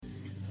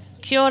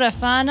Kia ora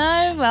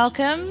whānau,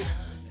 welcome.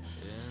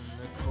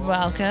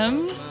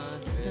 Welcome.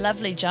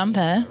 Lovely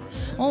jumper.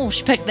 Oh,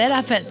 she picked that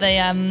up at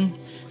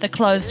the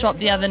clothes shop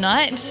the other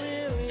night.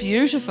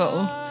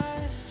 Beautiful.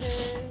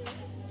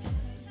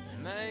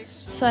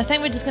 So I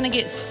think we're just going to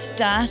get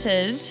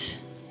started,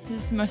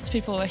 because most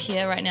people are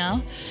here right now.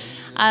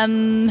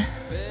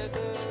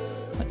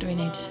 What do we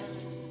need?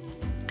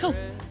 Cool.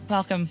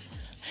 Welcome.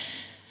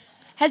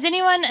 Is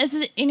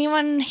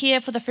anyone here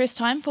for the first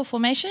time for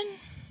formation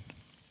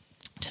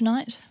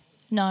tonight?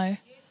 No.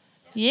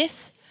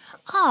 Yes?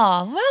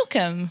 Oh,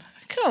 welcome.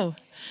 Cool.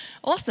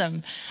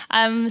 Awesome.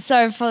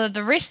 So for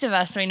the rest of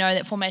us, we know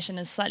that formation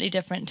is slightly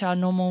different to our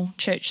normal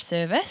church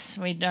service.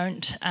 We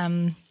don't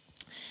do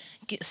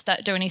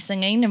any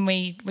singing, and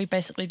we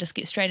basically just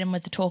get straight in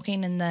with the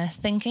talking and the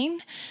thinking.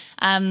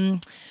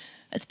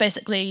 It's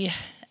basically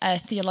a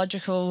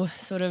theological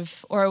sort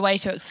of, or a way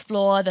to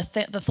explore the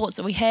thoughts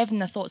that we have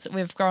and the thoughts that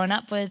we've grown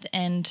up with,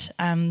 and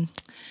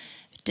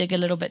dig a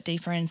little bit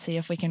deeper and see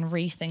if we can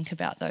rethink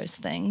about those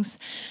things.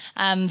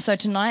 So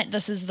tonight,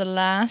 this is the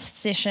last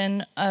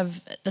session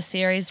of the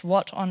series,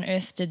 What on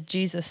Earth Did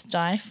Jesus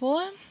Die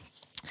For?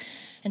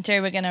 And today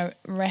we're going to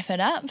wrap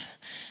it up.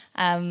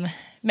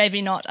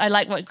 Maybe not. I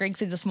like what Greg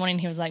said this morning.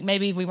 He was like,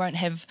 maybe we won't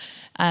have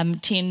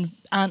 10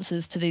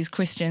 answers to these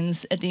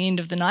questions at the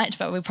end of the night,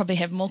 but we'll probably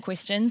have more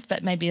questions,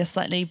 but maybe a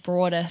slightly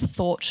broader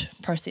thought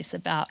process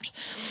about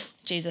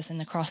Jesus and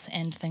the cross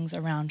and things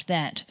around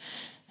that.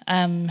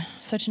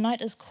 So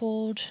tonight is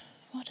called,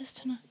 what is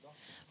tonight?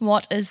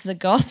 What is the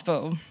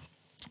gospel?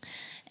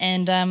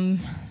 And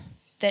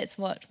that's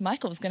what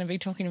Michael's going to be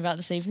talking about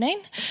this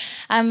evening.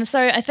 So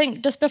I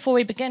think just before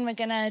we begin, we're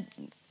going to,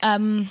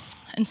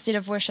 instead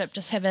of worship,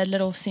 just have a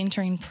little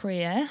centering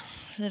prayer,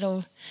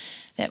 that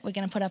we're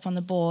going to put up on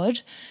the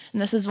board.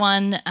 And this is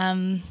one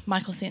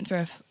Michael sent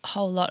through a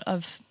whole lot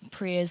of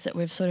prayers that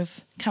we've sort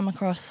of come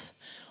across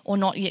or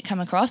not yet come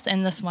across.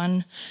 And this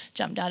one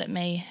jumped out at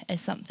me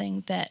as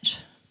something that,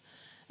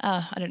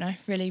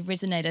 really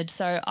resonated.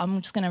 So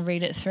I'm just going to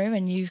read it through,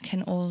 and you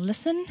can all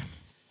listen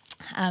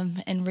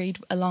and read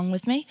along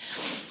with me.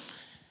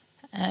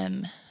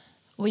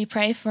 We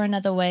pray for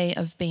another way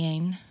of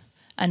being,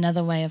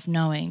 another way of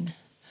knowing.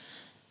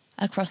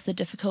 Across the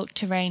difficult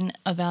terrain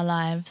of our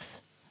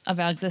lives, of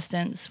our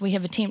existence, we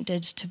have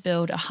attempted to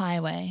build a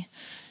highway.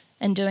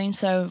 In doing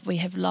so, we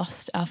have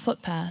lost our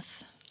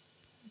footpath.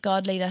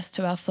 God, lead us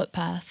to our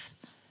footpath.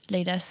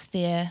 Lead us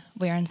there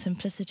where in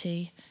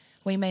simplicity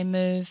we may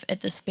move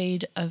at the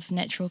speed of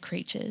natural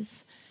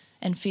creatures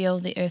and feel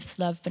the earth's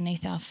love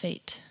beneath our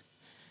feet.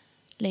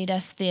 Lead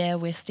us there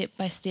where step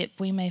by step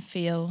we may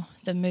feel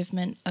the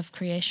movement of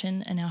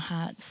creation in our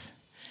hearts.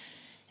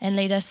 And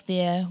lead us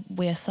there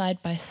where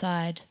side by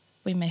side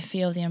we may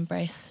feel the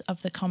embrace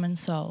of the common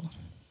soul.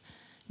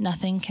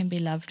 Nothing can be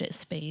loved at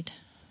speed.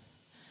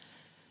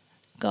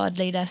 God,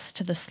 lead us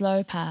to the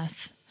slow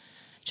path,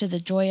 to the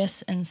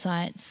joyous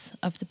insights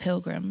of the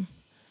pilgrim,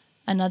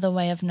 another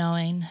way of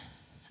knowing,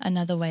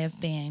 another way of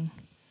being.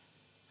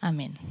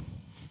 Amen.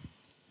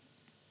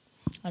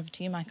 Over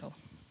to you, Michael.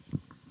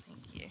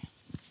 Thank you.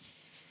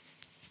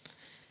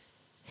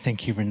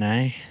 Thank you,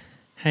 Renee.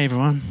 Hey,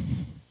 everyone.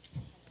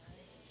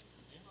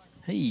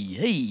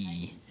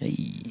 Hey.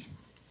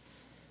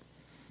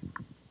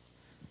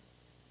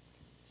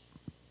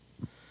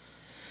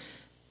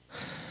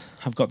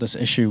 I've got this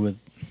issue with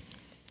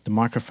the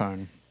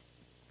microphone.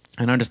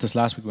 I noticed this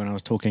last week when I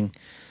was talking,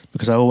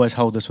 because I always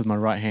hold this with my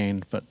right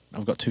hand, but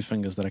I've got two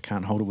fingers that I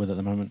can't hold it with at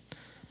the moment.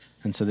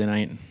 And so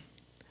then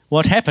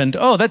what happened?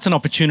 Oh, that's an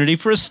opportunity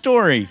for a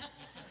story.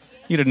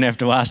 You didn't have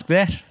to ask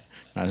that.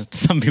 No,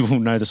 some people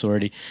know this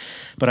already.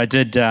 But I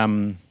did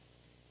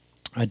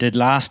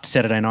last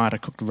Saturday night. I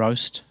cooked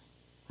roast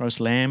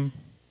lamb.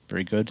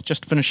 Very good.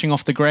 Just finishing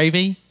off the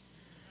gravy,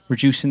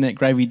 reducing that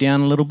gravy down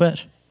a little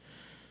bit.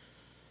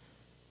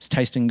 It's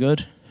tasting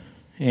good.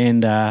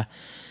 And I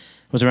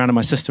was around at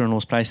my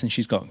sister-in-law's place, and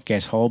she's got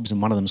gas hobs,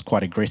 and one of them is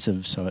quite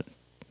aggressive, so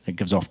it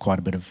gives off quite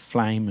a bit of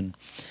flame. And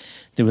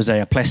there was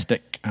a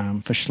plastic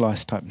fish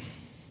slice type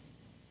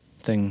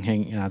thing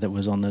that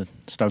was on the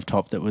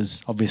stovetop that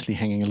was obviously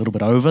hanging a little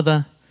bit over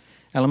the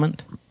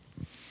element.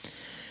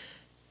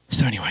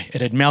 So anyway,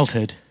 it had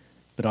melted,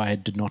 but I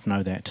did not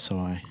know that, so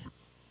I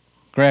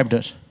grabbed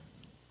it,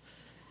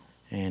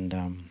 and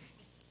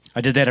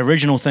I did that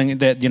original thing,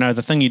 that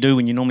the thing you do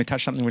when you normally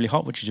touch something really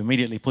hot, which is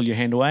immediately pull your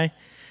hand away.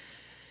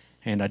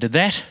 And I did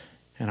that,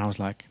 and I was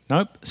like,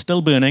 nope,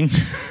 still burning.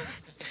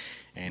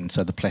 And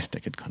so the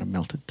plastic had kind of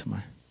melted to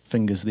my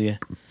fingers there.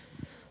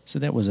 So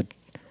that was a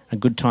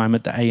good time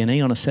at the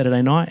A&E on a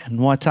Saturday night in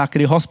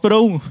Waitakere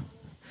Hospital.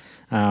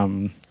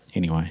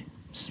 Anyway,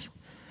 it's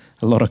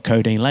a lot of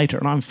codeine later,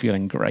 and I'm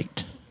feeling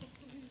great.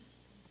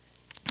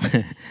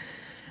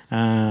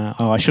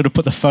 I should have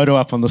put the photo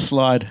up on the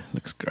slide.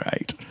 Looks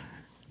great.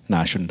 No,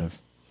 I shouldn't have.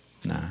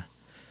 Nah.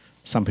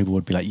 Some people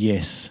would be like,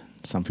 yes.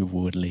 Some people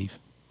would leave.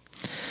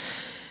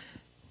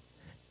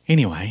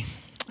 Anyway,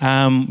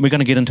 we're going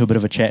to get into a bit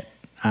of a chat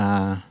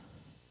now.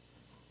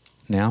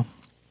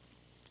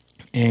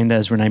 And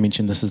as Renee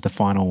mentioned, this is the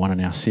final one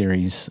in our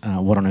series,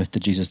 What on Earth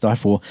Did Jesus Die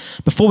For?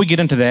 Before we get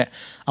into that,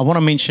 I want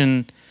to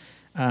mention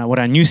what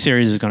our new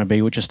series is going to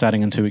be, which is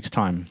starting in 2 weeks'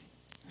 time.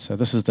 So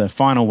this is the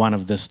final one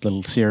of this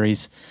little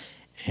series.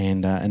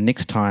 And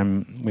next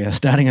time, we are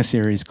starting a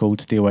series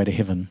called Stairway to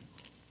Heaven.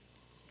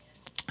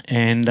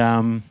 And,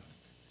 hang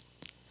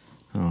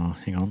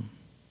on.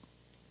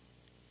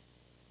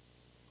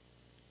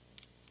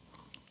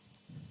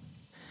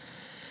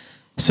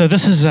 So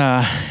this is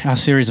our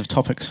series of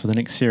topics for the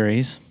next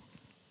series.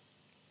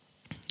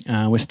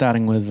 We're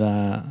starting with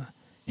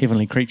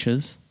heavenly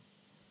creatures.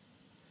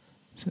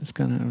 So it's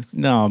gonna.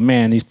 Oh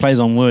man, these plays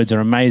on words are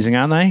amazing,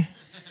 aren't they?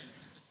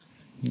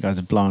 You guys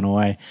are blown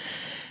away.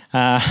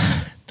 The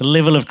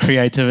level of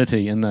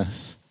creativity in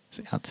this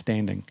is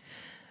outstanding.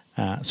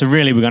 So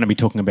really, we're going to be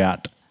talking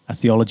about a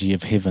theology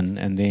of heaven,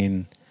 and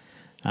then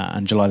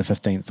on July the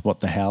 15th, what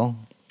the hell?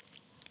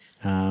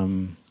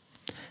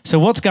 So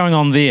what's going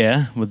on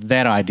there with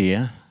that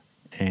idea,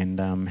 and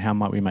how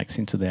might we make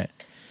sense of that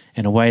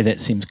in a way that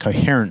seems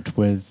coherent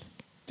with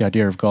the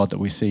idea of God that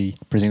we see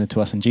presented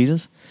to us in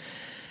Jesus?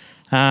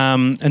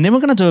 And then we're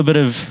going to do a bit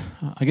of,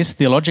 I guess,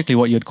 theologically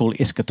what you'd call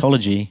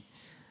eschatology,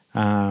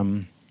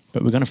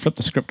 but we're going to flip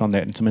the script on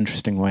that in some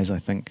interesting ways, I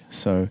think.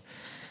 So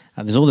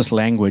there's all this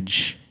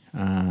language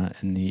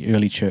in the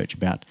early church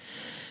about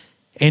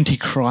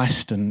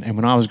Antichrist, and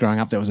when I was growing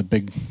up, that was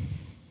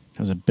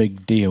a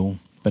big deal,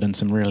 but in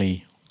some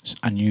really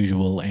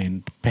unusual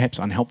and perhaps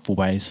unhelpful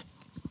ways.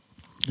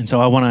 And so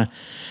I want to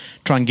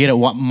try and get at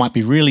what might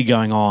be really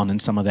going on in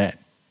some of that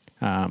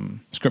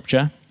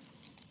scripture.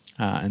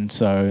 And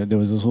so there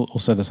was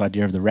also this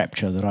idea of the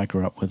rapture that I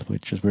grew up with,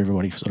 which is where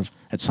everybody sort of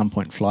at some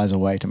point flies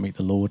away to meet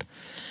the Lord.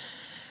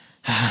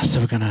 So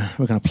we're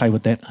gonna play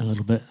with that a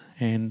little bit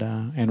and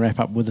wrap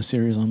up with a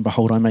series on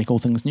Behold, I Make All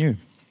Things New.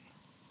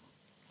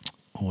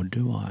 Or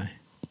do I?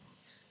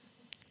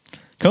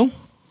 Cool?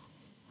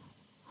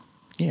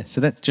 Yeah,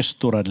 so that's just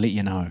thought I'd let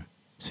you know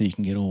so you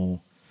can get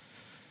all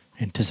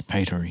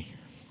anticipatory,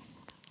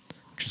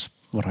 which is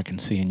what I can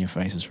see in your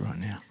faces right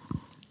now.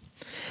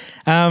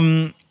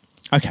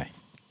 Okay,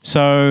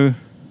 so,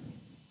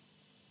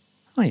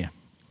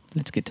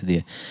 let's get to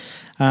there.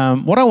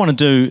 What I want to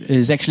do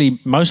is actually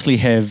mostly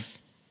have,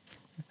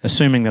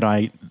 assuming that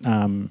I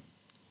am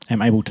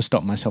able to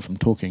stop myself from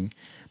talking,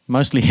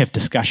 mostly have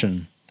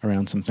discussion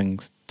around some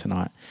things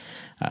tonight,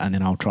 and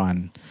then I'll try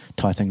and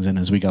tie things in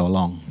as we go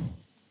along.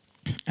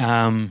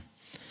 I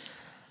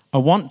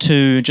want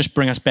to just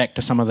bring us back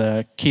to some of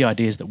the key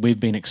ideas that we've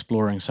been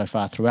exploring so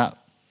far throughout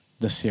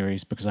this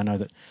series, because I know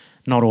that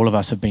not all of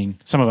us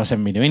some of us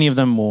haven't been to any of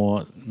them,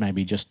 or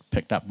maybe just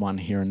picked up one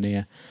here and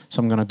there. So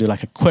I'm going to do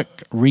like a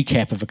quick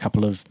recap of a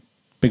couple of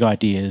big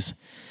ideas,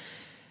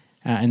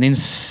 and then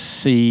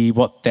see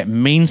what that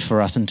means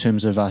for us in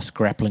terms of us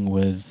grappling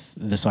with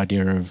this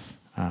idea of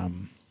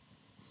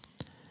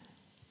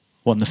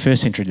what in the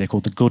first century they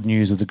called the good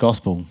news of the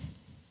gospel.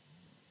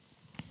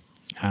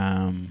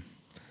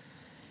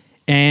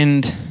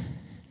 And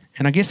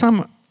I guess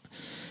I'm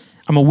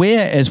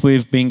aware, as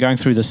we've been going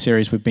through this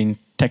series, we've been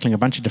tackling a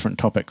bunch of different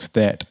topics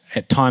that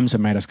at times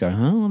have made us go,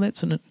 oh,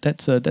 that's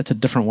a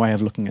different way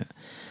of looking at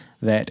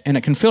that. And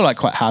it can feel like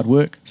quite hard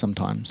work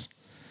sometimes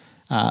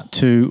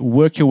to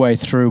work your way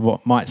through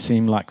what might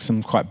seem like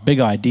some quite big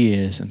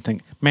ideas and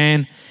think,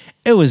 man,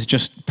 it was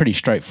just pretty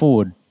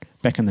straightforward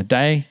back in the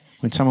day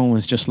when someone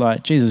was just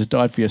like, Jesus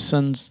died for your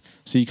sins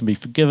so you can be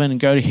forgiven and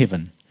go to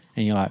heaven.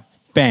 And you're like,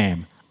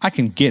 bam, I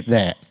can get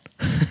that.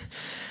 Do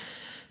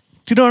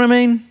you know what I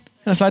mean?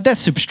 And it's like, that's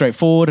super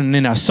straightforward. And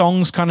then our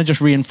songs kind of just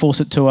reinforce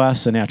it to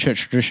us, and our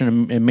church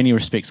tradition in many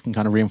respects can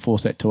kind of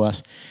reinforce that to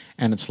us.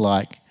 And it's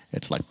like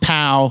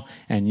pow,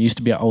 and it used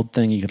to be an old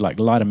thing. You could like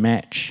light a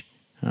match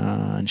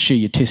and share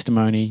your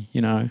testimony,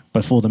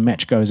 before the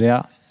match goes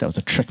out. That was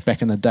a trick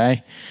back in the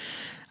day.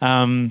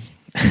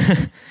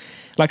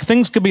 Like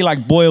things could be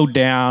like boiled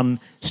down,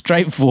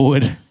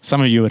 straightforward. Some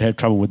of you would have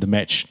trouble with the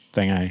match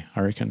thing, I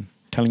reckon.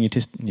 Telling your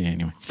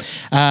anyway.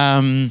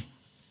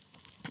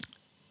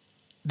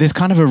 There's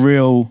kind of a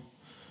real,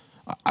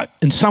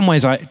 in some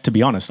ways, to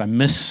be honest, I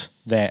miss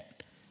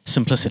that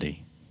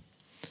simplicity.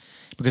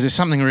 Because there's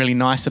something really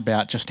nice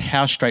about just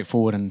how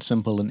straightforward and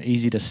simple and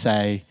easy to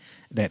say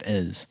that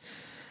is.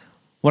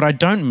 What I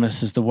don't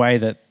miss is the way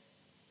that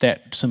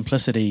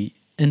simplicity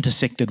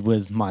intersected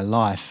with my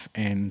life,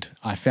 and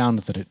I found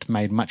that it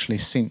made much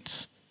less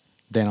sense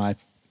than I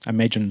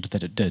imagined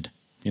that it did,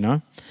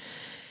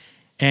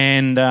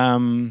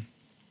 And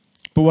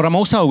but what I'm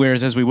also aware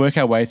is, as we work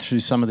our way through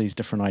some of these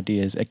different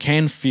ideas, it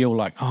can feel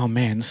like, oh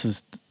man, this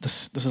is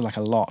like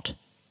a lot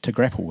to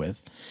grapple with.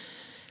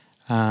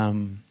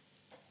 And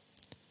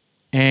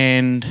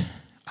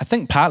I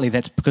think partly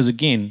that's because,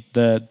 again,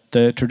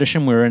 the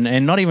tradition we're in,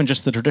 and not even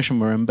just the tradition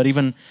we're in, but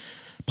even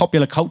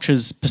popular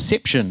culture's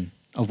perception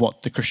of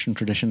what the Christian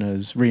tradition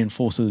is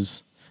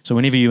reinforces. So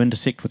whenever you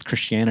intersect with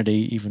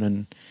Christianity,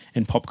 even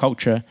in pop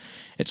culture,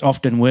 it's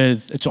often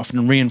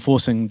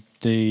reinforcing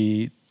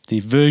the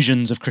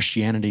versions of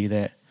Christianity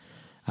that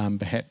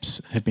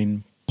perhaps have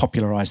been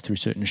popularized through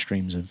certain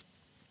streams of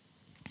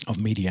of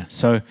media.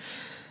 So,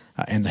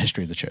 and the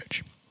history of the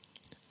church.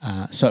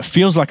 So it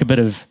feels like a bit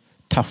of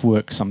tough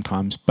work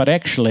sometimes, but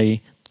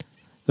actually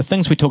the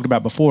things we talked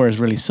about before is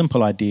really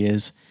simple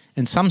ideas.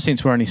 In some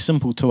sense, were only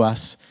simple to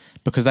us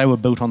because they were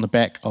built on the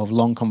back of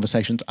long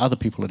conversations other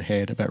people had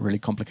had about really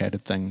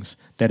complicated things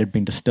that had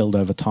been distilled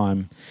over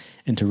time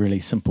into really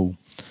simple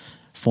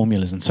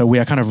formulas. And so we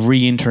are kind of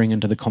re-entering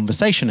into the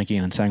conversation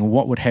again and saying, well,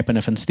 what would happen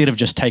if instead of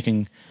just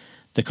taking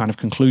the kind of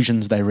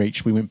conclusions they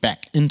reached, we went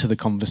back into the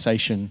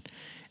conversation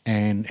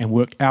and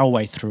worked our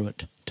way through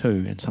it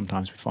too. And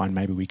sometimes we find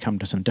maybe we come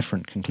to some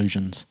different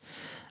conclusions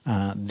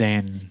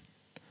than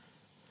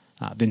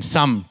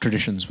some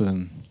traditions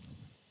within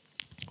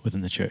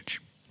the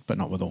church, but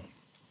not with all.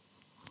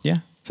 Yeah,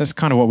 so that's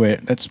kind of what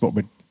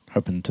we're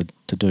hoping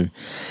to do.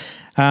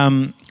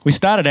 We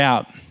started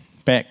out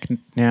back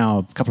now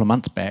a couple of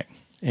months back,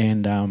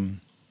 and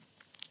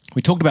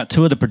we talked about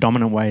two of the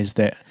predominant ways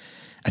that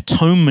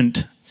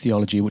atonement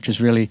theology, which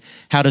is really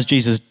how does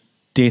Jesus'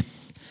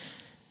 death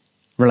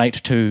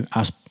relate to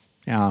us,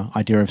 our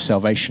idea of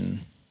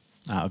salvation,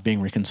 of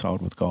being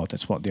reconciled with God.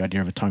 That's what the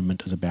idea of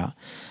atonement is about.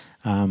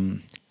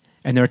 And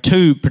there are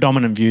two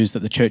predominant views that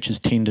the church has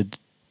tended,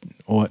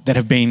 or that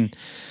have been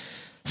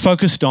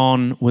focused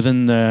on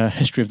within the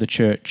history of the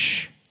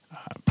church,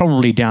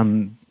 probably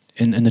down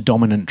in the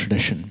dominant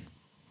tradition.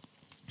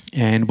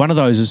 And one of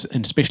those is,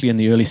 and especially in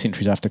the early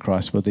centuries after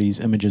Christ, were these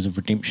images of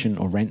redemption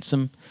or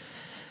ransom.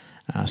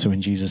 So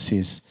when Jesus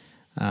says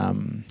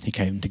he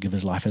came to give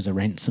his life as a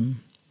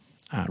ransom,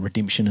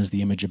 redemption is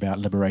the image about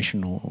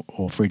liberation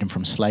or freedom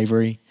from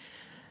slavery.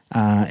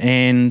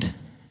 And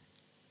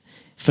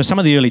for some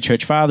of the early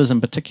church fathers in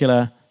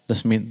particular,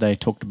 this meant they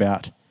talked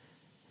about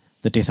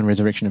the death and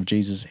resurrection of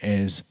Jesus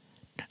as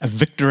a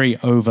victory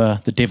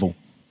over the devil.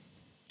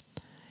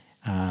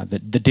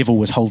 The devil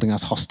was holding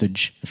us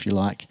hostage, if you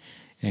like,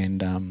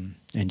 and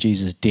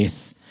Jesus'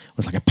 death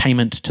was like a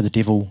payment to the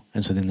devil,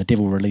 and so then the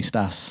devil released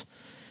us,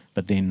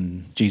 but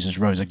then Jesus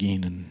rose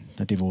again and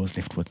the devil was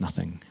left with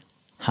nothing.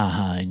 Ha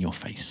ha, in your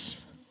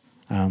face.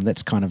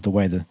 That's kind of the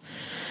way the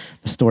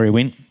story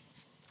went.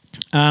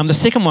 The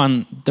second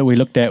one that we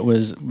looked at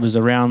was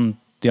around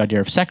the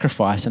idea of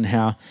sacrifice and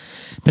how,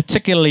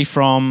 particularly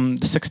from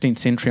the 16th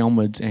century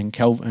onwards and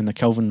the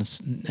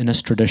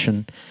Calvinist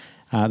tradition,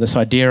 this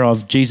idea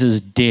of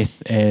Jesus'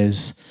 death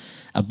as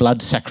a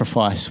blood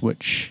sacrifice, where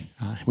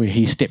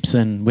he steps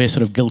in, we're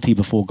sort of guilty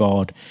before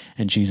God,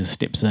 and Jesus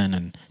steps in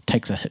and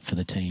takes a hit for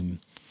the team,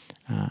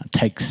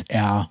 takes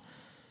our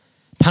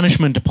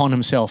punishment upon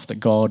himself that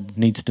God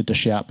needs to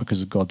dish out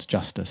because of God's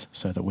justice,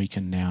 so that we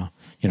can now,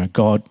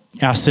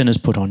 our sin is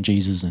put on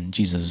Jesus and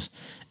Jesus'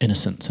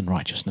 innocence and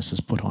righteousness is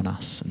put on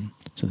us. And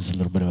so there's a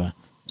little bit of a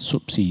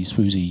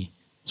swoopsy,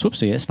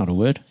 that's not a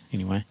word,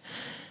 anyway.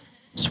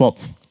 Swap.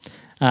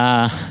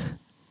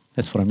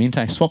 That's what I meant,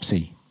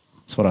 swapsy.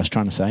 That's what I was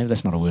trying to say.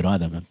 That's not a word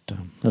either, but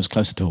it was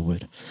closer to a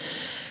word.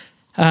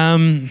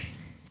 And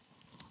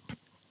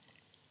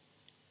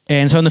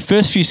so in the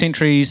first few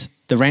centuries,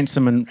 the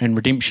ransom and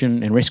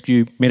redemption and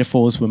rescue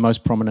metaphors were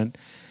most prominent.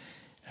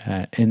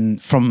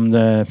 From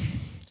the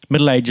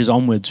Middle Ages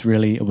onwards,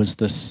 really, it was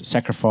this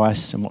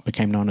sacrifice and what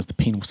became known as the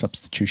penal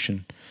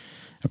substitution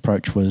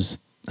approach was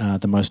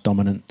the most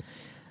dominant.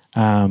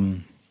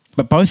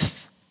 But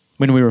both,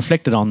 when we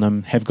reflected on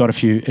them, have got a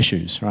few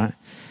issues, right?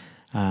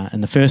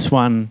 And the first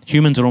one,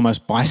 humans are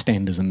almost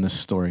bystanders in this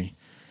story.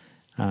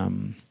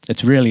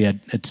 It's really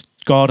it's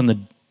God and the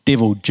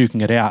devil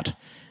duking it out,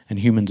 and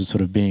humans are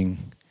sort of being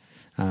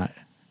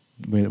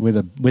with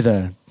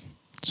a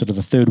sort of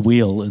the third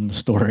wheel in the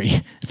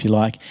story, if you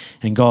like.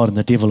 And God and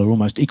the devil are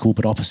almost equal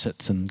but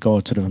opposites, and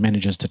God sort of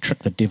manages to trick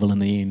the devil in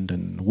the end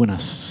and win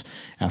us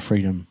our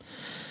freedom.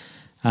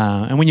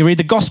 And when you read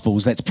the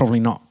Gospels, that's probably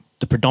not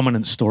the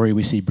predominant story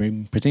we see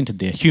being presented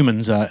there.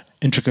 Humans are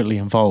intricately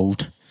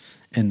involved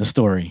in the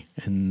story,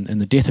 in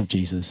the death of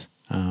Jesus,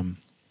 and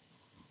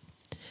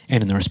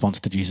in the response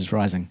to Jesus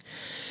rising.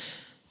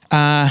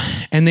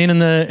 And then in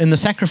the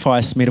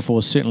sacrifice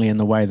metaphors, certainly in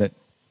the way that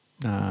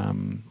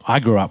I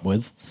grew up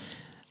with,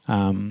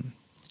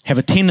 have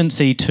a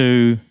tendency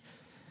to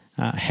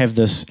have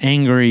this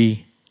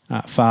angry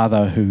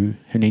father who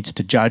needs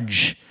to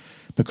judge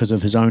because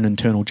of his own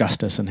internal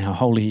justice and how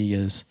holy he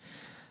is.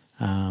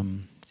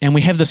 And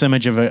we have this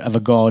image of a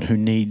God who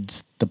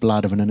needs the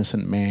blood of an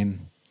innocent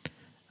man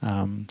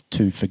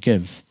to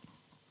forgive.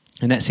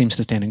 And that seems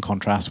to stand in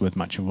contrast with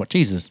much of what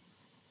Jesus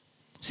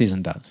says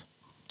and does,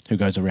 who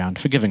goes around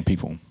forgiving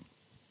people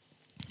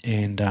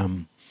and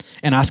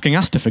asking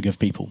us to forgive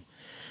people.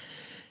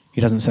 He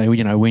doesn't say,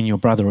 well, when your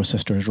brother or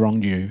sister has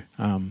wronged you,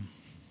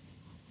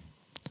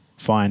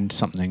 find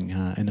something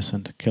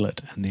innocent, kill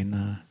it, and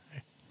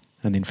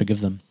then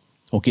forgive them,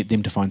 or get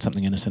them to find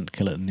something innocent,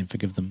 kill it, and then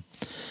forgive them.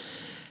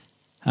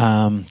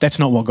 That's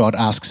not what God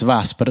asks of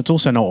us, but it's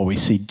also not what we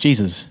see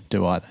Jesus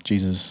do either.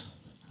 Jesus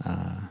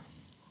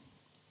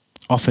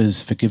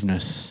offers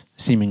forgiveness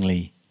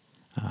seemingly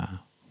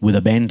with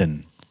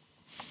abandon,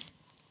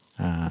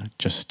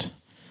 just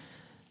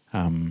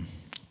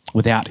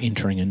without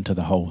entering into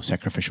the whole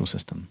sacrificial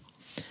system.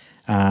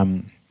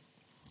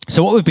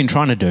 So what we've been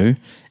trying to do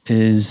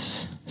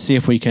is see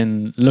if we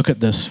can look at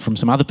this from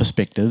some other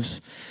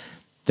perspectives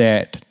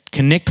that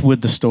connect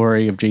with the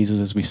story of Jesus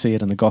as we see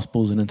it in the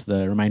Gospels and into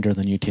the remainder of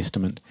the New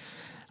Testament,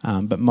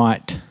 but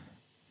might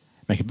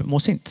make a bit more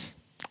sense,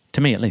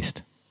 to me at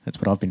least. That's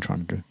what I've been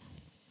trying to do.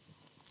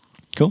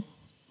 Cool?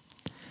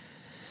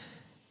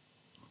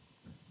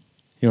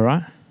 You all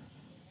right?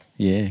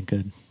 Yeah,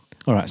 good.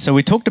 All right, so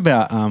we've talked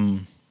about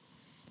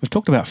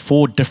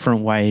 4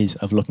 different ways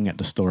of looking at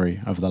the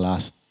story over the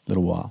last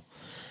little while.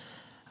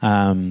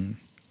 And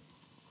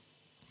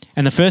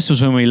the first was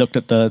when we looked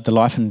at the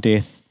life and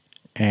death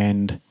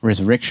and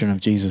resurrection of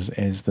Jesus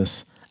as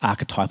this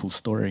archetypal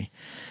story.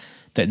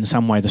 That in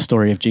some way the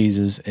story of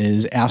Jesus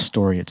is our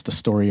story. It's the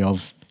story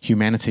of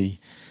humanity,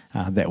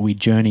 that we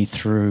journey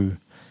through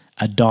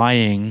a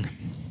dying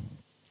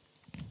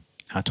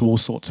to all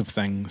sorts of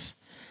things,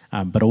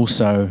 but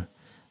also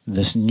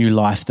this new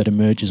life that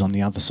emerges on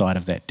the other side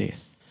of that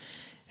death.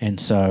 And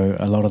so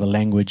a lot of the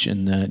language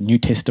in the New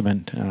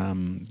Testament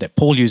that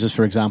Paul uses,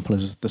 for example,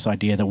 is this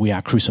idea that we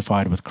are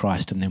crucified with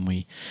Christ and then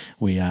we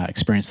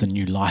experience the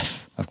new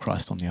life of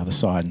Christ on the other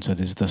side. And so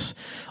there's this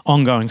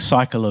ongoing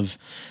cycle of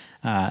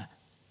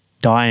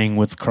dying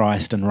with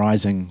Christ and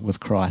rising with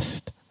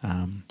Christ.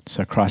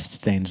 So Christ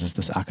stands as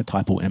this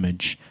archetypal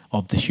image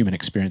of the human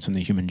experience and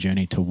the human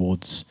journey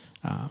towards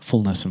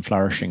fullness and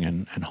flourishing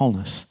and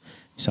wholeness,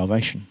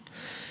 salvation.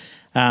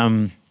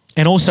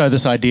 And also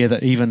this idea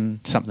that even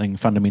something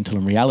fundamental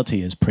in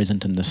reality is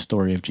present in this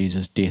story of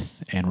Jesus'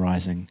 death and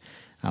rising,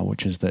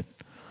 which is that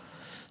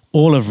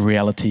all of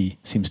reality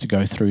seems to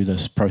go through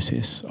this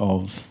process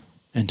of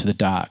into the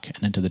dark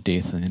and into the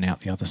death and then out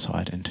the other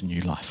side into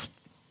new life.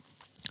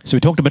 So we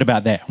talked a bit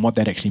about that and what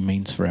that actually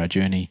means for our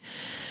journey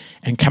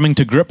and coming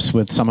to grips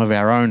with some of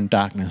our own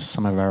darkness,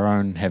 some of our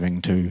own having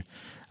to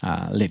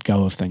let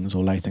go of things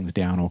or lay things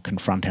down or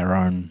confront our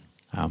own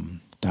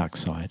dark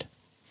side,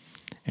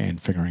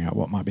 and figuring out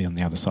what might be on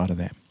the other side of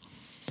that.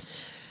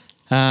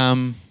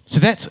 So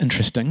that's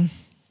interesting,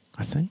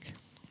 I think.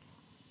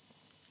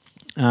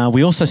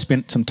 We also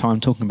spent some time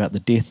talking about the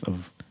death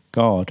of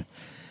God,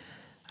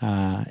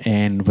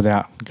 and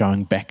without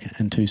going back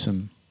into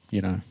some,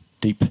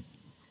 deep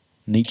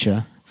Nietzsche,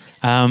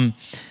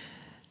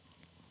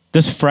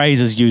 this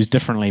phrase is used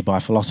differently by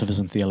philosophers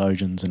and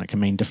theologians, and it can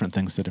mean different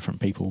things to different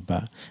people.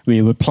 But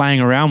we were playing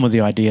around with the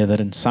idea that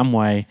in some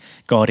way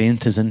God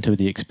enters into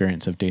the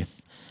experience of death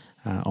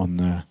on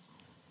the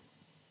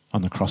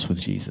cross with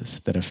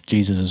Jesus. That if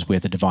Jesus is where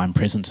the divine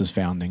presence is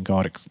found, then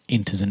God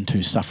enters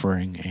into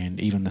suffering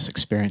and even this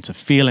experience of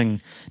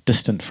feeling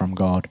distant from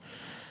God.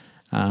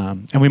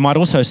 And we might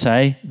also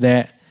say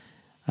that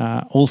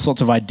all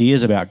sorts of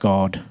ideas about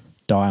God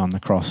die on the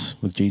cross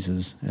with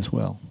Jesus as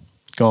well.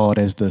 God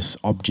as this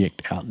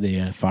object out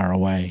there far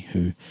away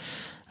who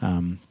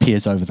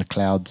peers over the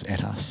clouds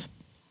at us.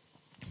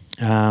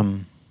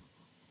 All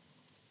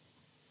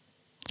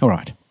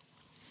right.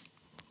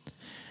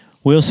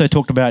 We also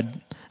talked about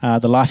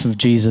the life of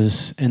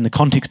Jesus in the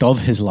context of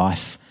his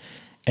life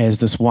as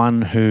this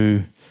one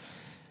who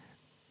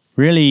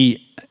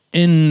really,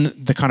 in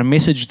the kind of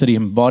message that he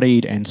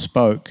embodied and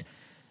spoke,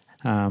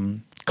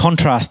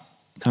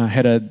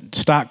 had a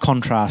stark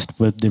contrast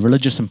with the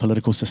religious and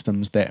political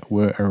systems that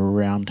were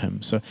around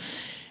him. So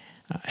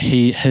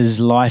his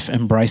life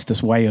embraced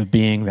this way of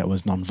being that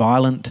was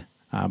non-violent,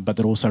 but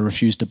that also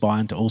refused to buy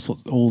into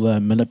all the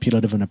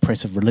manipulative and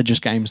oppressive religious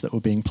games that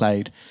were being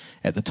played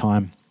at the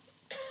time.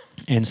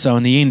 And so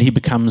in the end, he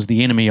becomes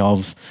the enemy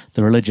of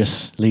the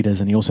religious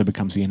leaders, and he also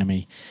becomes the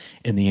enemy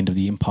in the end of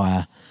the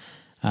empire.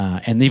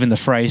 And even the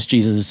phrase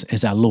Jesus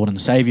as our Lord and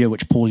Saviour,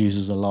 which Paul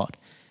uses a lot,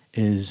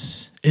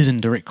 is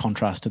in direct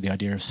contrast to the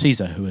idea of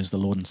Caesar, who is the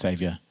Lord and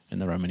Saviour in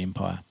the Roman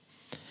Empire.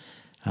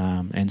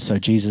 And so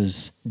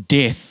Jesus'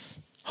 death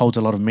holds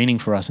a lot of meaning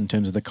for us in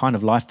terms of the kind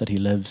of life that he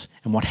lives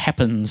and what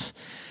happens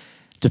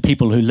to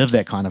people who live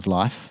that kind of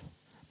life,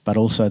 but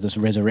also this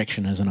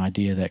resurrection as an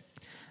idea that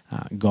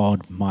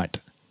God might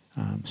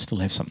still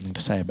have something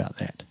to say about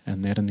that,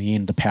 and that in the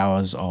end the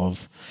powers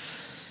of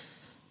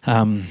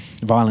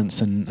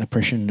violence and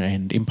oppression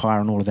and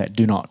empire and all of that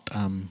do not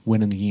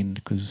win in the end,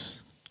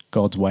 because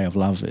God's way of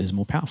love is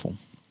more powerful.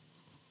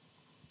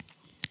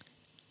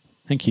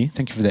 Thank you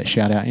for that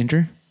shout out,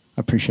 Andrew. I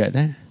appreciate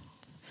that.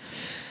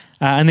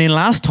 And then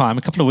last time,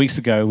 a couple of weeks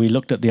ago, we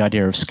looked at the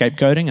idea of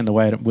scapegoating and the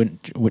way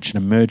which it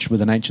emerged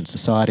within ancient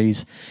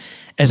societies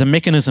as a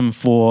mechanism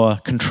for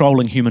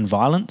controlling human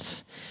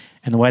violence,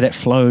 and the way that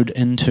flowed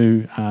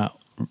into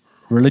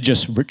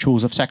religious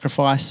rituals of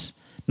sacrifice,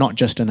 not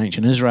just in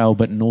ancient Israel,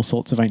 but in all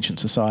sorts of ancient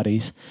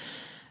societies,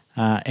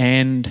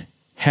 and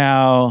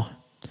how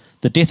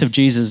the death of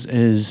Jesus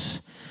is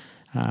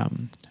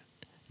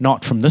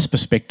not from this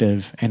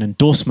perspective an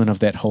endorsement of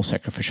that whole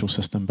sacrificial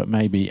system, but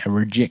maybe a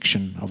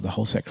rejection of the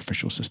whole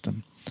sacrificial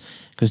system.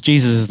 Because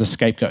Jesus is the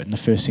scapegoat in the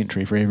first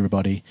century for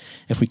everybody.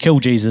 If we kill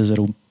Jesus,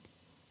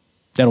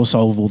 that'll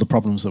solve all the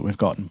problems that we've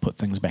got and put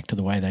things back to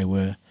the way they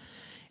were.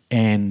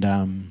 And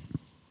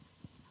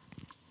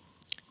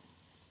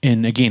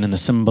again, in the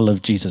symbol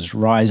of Jesus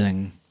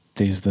rising,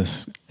 there's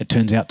this. It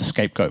turns out the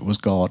scapegoat was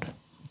God.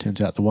 It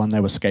turns out the one they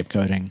were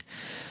scapegoating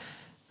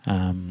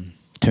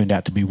turned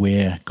out to be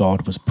where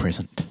God was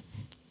present,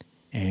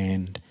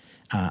 and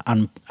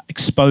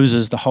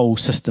exposes the whole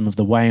system of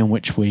the way in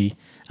which we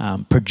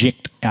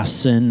project our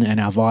sin and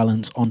our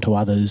violence onto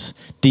others,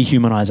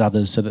 dehumanize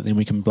others, so that then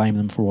we can blame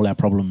them for all our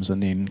problems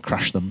and then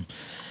crush them.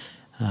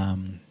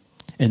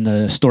 In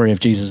the story of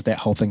Jesus, that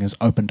whole thing is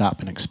opened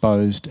up and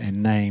exposed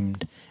and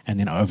named and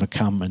then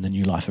overcome in the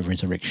new life of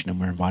resurrection, and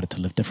we're invited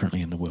to live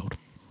differently in the world.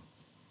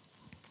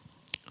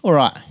 All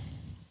right.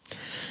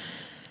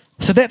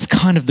 So that's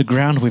kind of the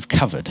ground we've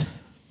covered.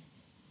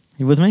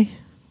 You with me?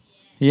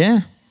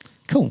 Yeah?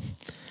 Cool.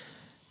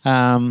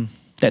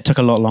 That took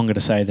a lot longer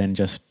to say than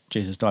just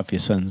Jesus died for your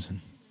sins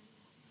and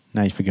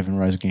now you're forgiven,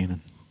 rose again,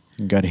 and you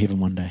can go to heaven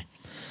one day.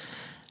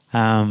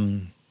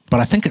 But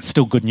I think it's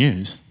still good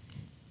news.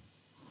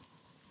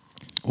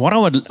 What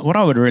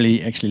I would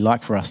really actually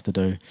like for us to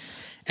do,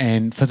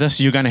 and for this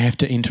you're going to have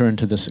to enter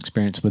into this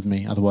experience with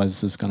me,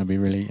 otherwise this is going to be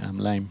really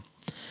lame.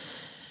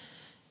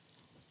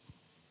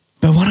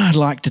 But what I'd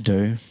like to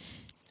do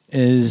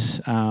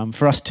is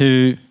for us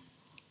to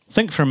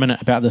think for a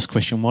minute about this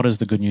question: what is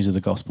the good news of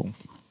the gospel?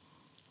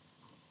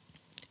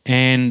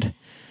 And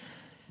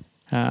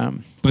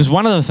because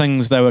one of the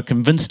things they were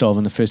convinced of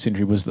in the first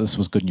century was this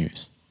was good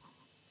news.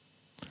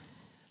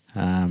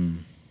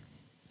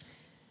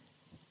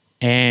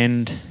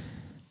 And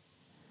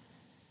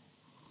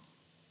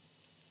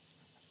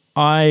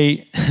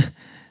I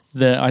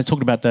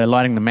talked about the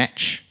lighting the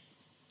match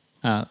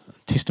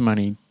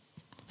testimony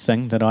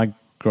thing that I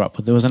grew up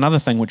with. There was another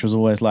thing which was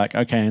always like,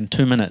 okay, in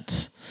 2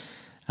 minutes,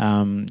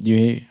 what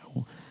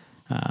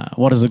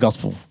is the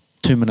gospel?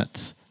 2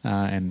 minutes.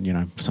 And, you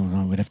know,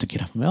 someone would have to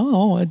get up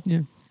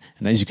and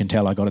and as you can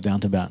tell, I got it down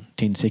to about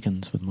 10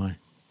 seconds with my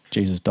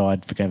Jesus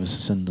died, forgave us our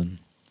sins, and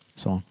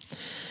so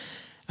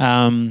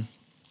on.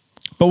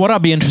 But what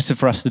I'd be interested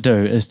for us to do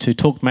is to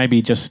talk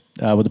maybe just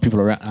with the people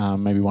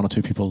around, maybe one or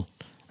two people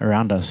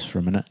around us for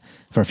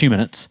a few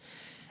minutes,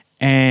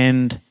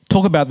 and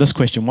talk about this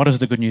question: what is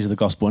the good news of the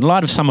gospel? In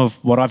light of some of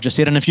what I've just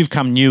said, and if you've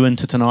come new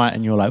into tonight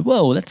and you're like,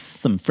 whoa, that's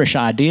some fresh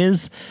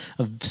ideas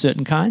of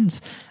certain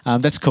kinds,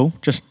 that's cool.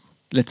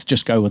 Let's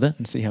just go with it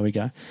and see how we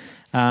go.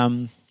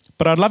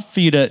 But I'd love for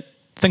you to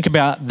think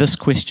about this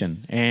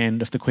question,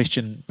 and if the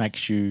question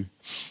makes you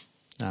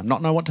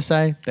not know what to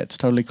say, that's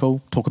totally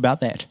cool. Talk about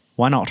that.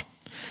 Why not?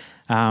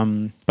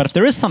 But if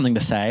there is something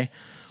to say,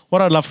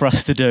 what I'd love for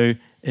us to do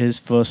is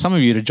for some of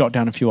you to jot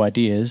down a few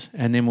ideas,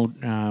 and then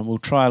we'll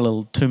try a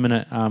little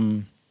 2-minute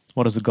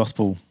what is the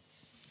gospel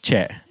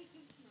chat.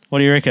 What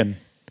do you reckon?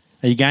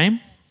 Are you game?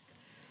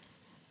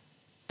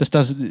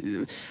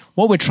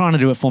 What we're trying to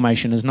do at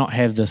Formation is not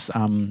have this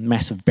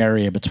massive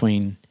barrier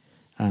between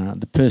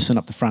the person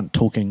up the front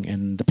talking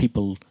and the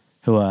people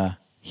who are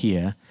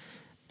here,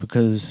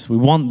 because we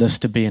want this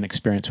to be an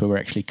experience where we're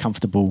actually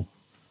comfortable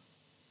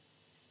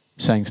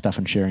saying stuff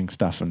and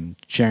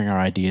sharing our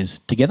ideas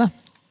together.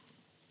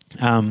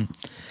 So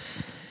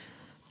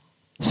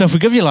if we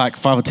give you like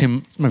 5 or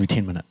 10, maybe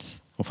 10 minutes,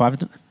 or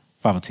 5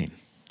 or 10,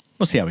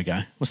 we'll see how we go.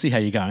 We'll see how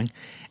you're going.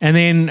 And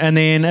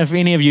then if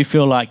any of you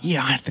feel like,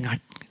 yeah, I think I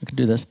can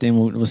do this, then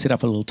we'll set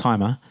up a little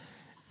timer.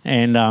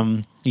 And you're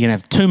going to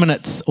have 2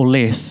 minutes or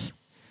less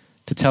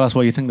to tell us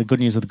what you think the good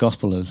news of the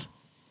gospel is.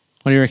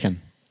 What do you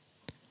reckon?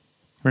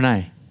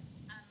 Renee?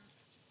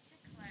 To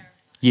clarify.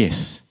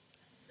 Yes.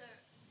 So,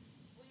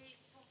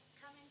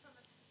 coming from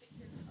a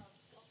perspective of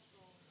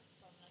gospel,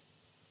 from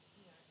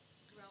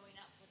growing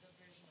up with a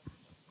version of the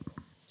gospel.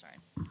 Sorry.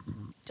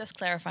 Just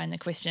clarifying the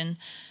question.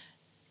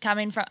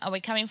 Are we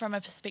coming from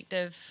a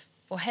perspective,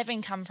 or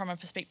having come from a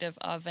perspective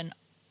of an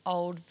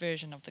old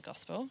version of the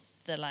gospel,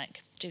 the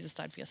like Jesus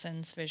died for your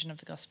sins version of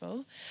the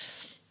gospel?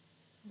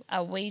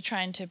 Are we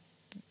trying to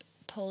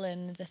pull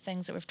in the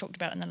things that we've talked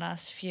about in the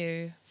last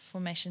few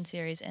Formation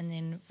series and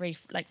then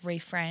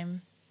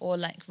reframe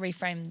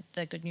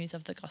the good news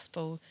of the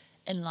gospel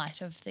in light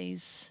of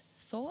these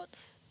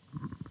thoughts?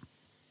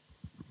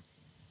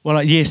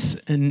 Well, yes,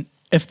 and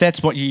if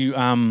that's what you,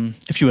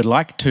 if you would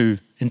like to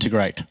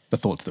integrate the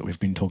thoughts that we've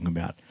been talking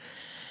about.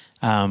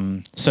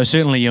 So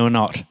certainly you're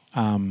not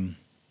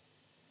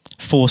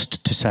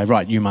forced to say,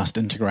 right, you must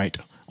integrate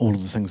all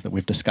of the things that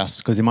we've discussed,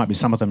 because there might be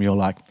some of them you're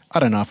like,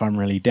 I don't know if I'm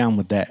really down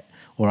with that,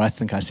 or I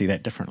think I see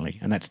that differently,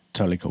 and that's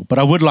totally cool. But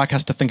I would like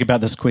us to think about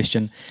this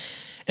question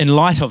in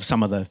light of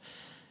some of the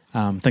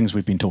things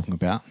we've been talking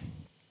about.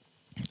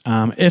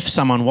 If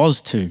someone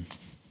was to,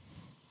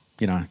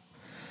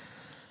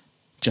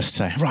 just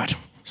say, right,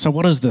 so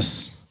what is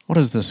this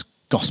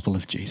gospel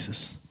of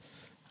Jesus?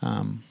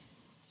 And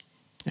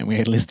we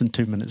had less than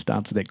 2 minutes to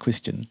answer that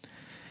question,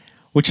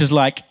 which is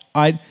like,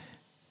 I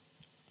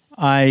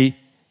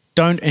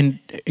don't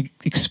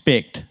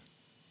expect,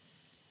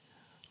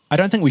 I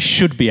don't think we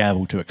should be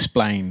able to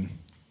explain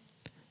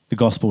the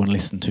gospel in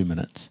less than 2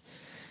 minutes,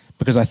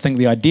 because I think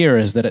the idea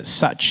is that it's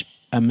such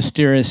a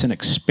mysterious and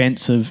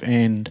expansive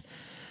and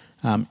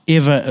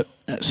ever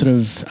sort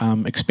of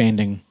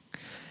expanding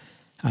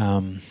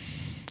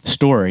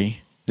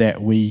story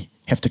that we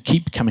have to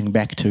keep coming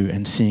back to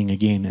and seeing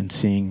again and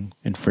seeing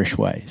in fresh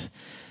ways.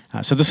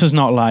 So this is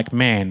not like,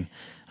 man,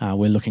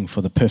 we're looking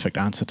for the perfect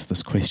answer to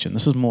this question.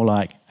 This is more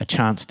like a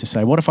chance to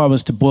say, what if I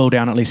was to boil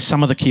down at least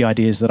some of the key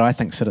ideas that I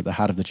think sit at the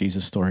heart of the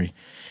Jesus story?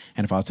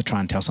 And if I was to try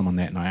and tell someone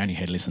that and I only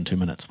had less than 2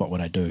 minutes, what would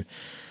I do?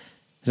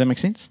 Does that make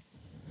sense?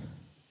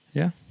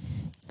 Yeah?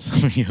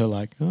 Some of you are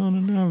like, oh, I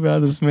don't know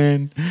about this,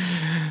 man.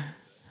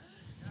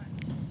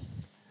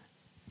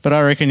 But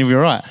I reckon you'll be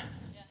right.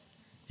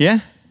 Yeah?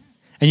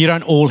 And you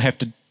don't all have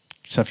to,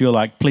 so if you're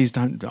like, please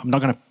don't, I'm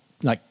not going to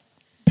like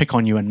pick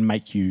on you and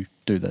make you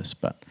do this,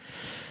 but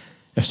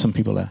if some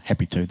people are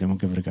happy to, then we'll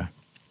give it a go.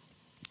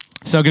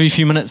 So I'll give you a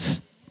few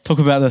minutes, talk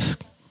about this,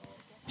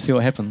 see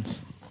what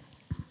happens.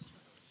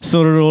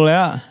 Sort it all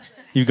out.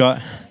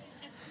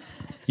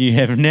 You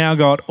have now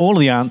got all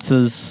the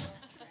answers.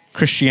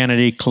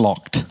 Christianity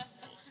clocked.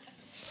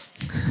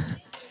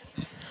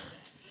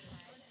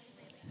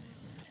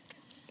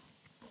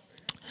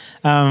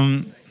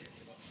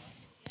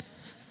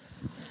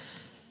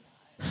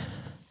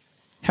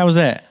 How was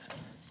that?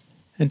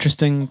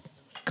 Interesting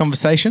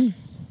conversation?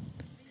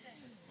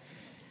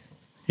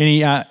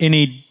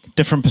 Any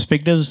different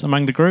perspectives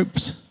among the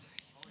groups?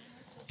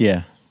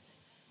 Yeah,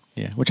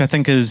 which I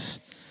think is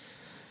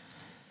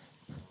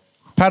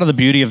part of the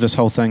beauty of this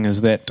whole thing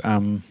is that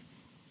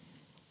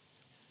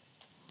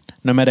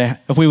no matter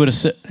if we were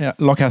to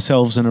lock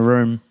ourselves in a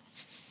room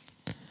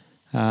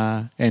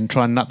and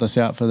try and nut this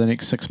out for the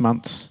next 6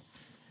 months,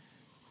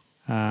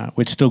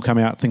 we'd still come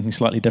out thinking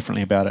slightly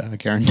differently about it, I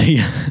guarantee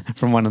you,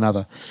 from one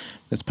another.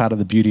 That's part of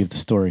the beauty of the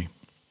story.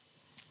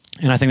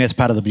 And I think that's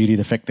part of the beauty of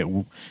the fact that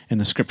in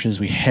the scriptures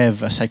we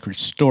have a sacred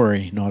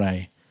story, not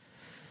a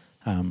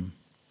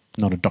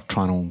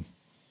doctrinal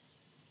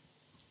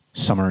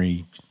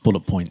summary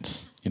bullet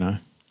points, you know.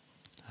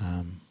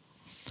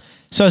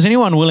 So is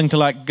anyone willing to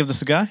like give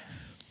this a go?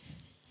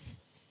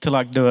 To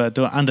like do it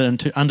under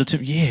two?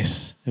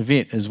 Yes,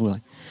 Yvette is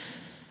willing.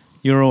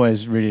 You're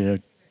always ready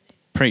to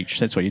preach.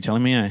 That's what you're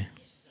telling me, eh?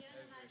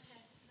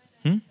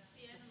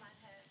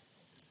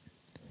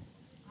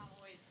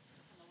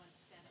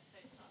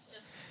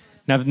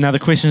 Now the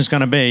question is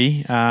going to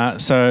be,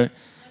 the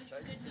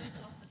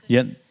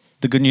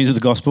good news of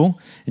the gospel,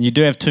 and you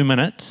do have 2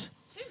 minutes.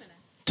 2 minutes?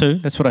 2,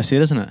 that's what I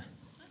said, isn't it?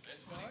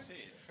 That's what I said.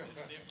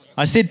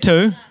 I said 2.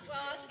 Well, I'll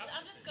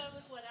just go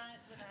with what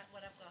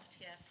I've got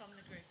here from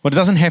the group. Well, it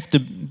doesn't have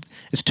to,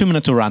 it's 2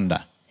 minutes or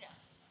under. Yeah.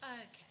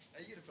 Okay.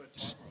 Are you going to put a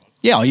timer on?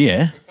 Yeah, oh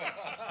yeah.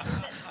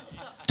 Let's just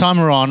stop.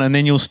 Timer on, and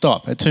then you'll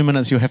stop. At 2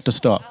 minutes, you'll have to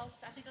stop.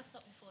 I think I'll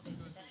stop before then.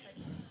 That's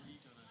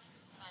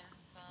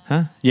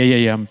okay.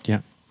 Huh?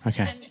 Yeah.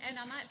 Okay. And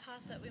I might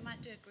pass it. We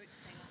might do a group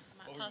thing.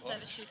 I might pass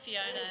over to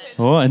Fiona.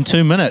 Oh, in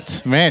 2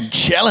 minutes. Man,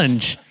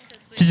 challenge.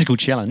 Physical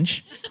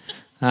challenge.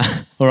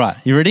 All right,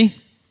 you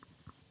ready?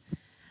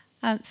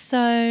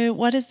 So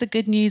what is the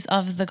good news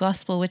of the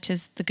gospel, which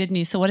is the good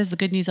news? So what is the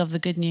good news of the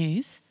good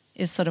news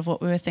is sort of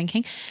what we were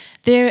thinking.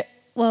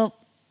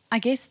 I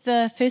guess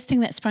the first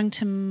thing that sprung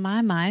to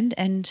my mind,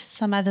 and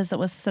some others that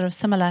was sort of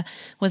similar,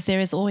 was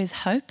there is always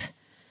hope.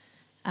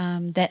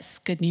 That's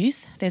good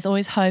news. There's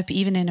always hope,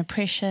 even in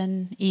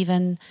oppression,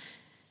 even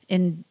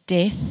in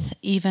death,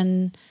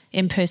 even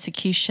in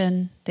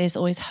persecution. There's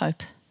always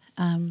hope.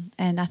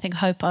 And I think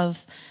hope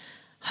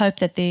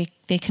that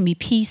there can be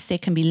peace, there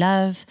can be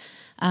love,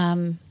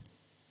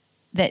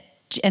 that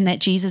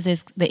Jesus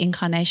is the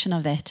incarnation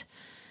of that.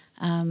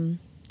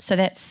 So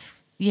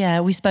that's,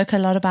 we spoke a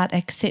lot about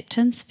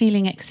acceptance,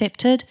 feeling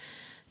accepted.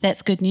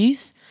 That's good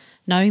news.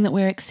 Knowing that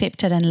we're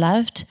accepted and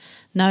loved,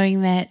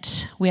 knowing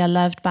that we are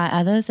loved by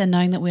others and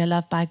knowing that we are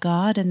loved by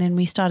God. And then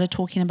we started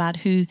talking about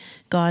who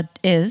God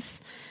is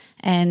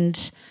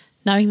and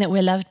knowing that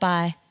we're loved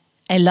by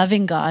a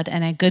loving God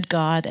and a good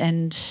God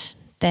and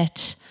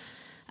that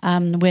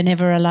we're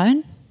never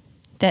alone.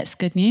 That's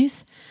good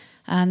news.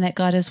 That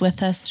God is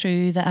with us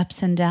through the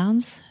ups and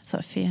downs. That's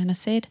what Fiona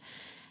said.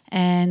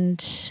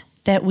 And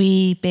that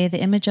we bear the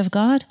image of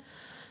God.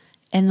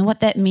 And what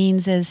that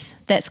means is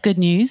that's good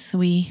news.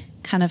 We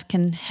kind of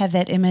can have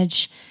that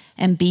image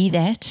and be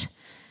that.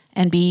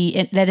 And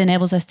that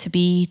enables us to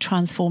be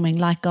transforming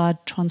like God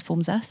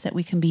transforms us, that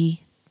we can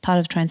be part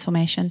of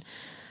transformation.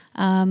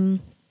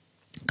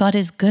 God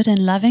is good and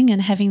loving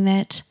and having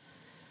that.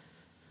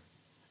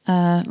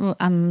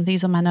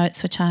 These are my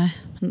notes, which I'm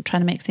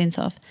trying to make sense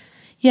of.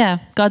 Yeah,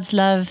 God's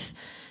love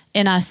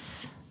in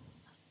us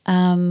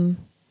can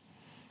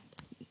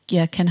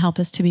help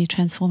us to be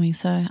transforming.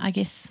 So I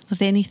guess, was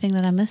there anything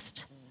that I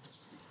missed?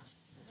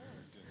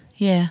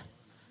 Yeah.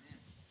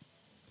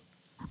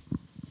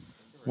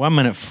 1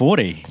 minute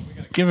 40.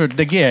 Give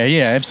it,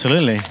 yeah,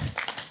 absolutely.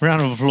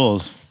 Round of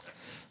applause.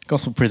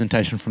 Gospel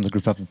presentation from the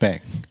group up the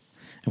back.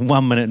 In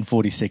 1 minute and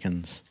 40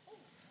 seconds.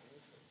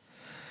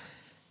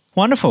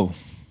 Wonderful.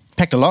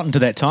 Packed a lot into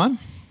that time.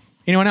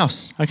 Anyone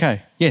else?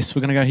 Okay. Yes, we're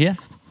going to go here.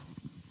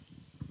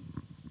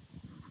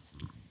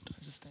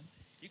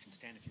 You can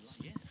stand if you like,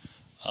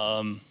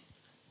 yeah.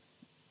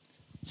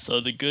 So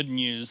the good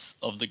news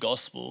of the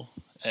gospel,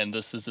 and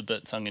this is a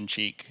bit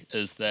tongue-in-cheek,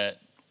 is that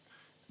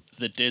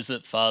the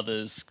Desert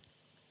Fathers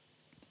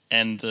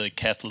and the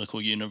Catholic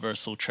or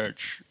Universal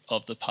Church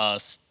of the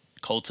past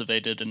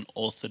cultivated an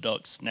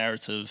orthodox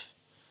narrative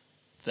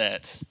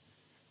that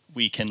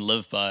we can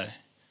live by,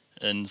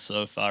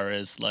 insofar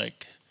as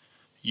like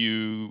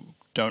you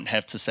don't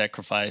have to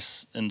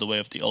sacrifice in the way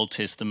of the Old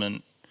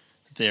Testament.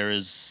 There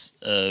is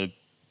a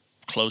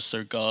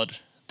closer God.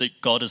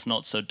 That God is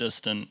not so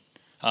distant.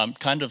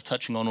 Kind of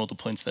touching on all the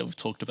points that we've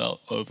talked about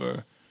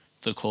over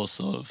the course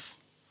of,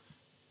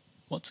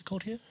 what's it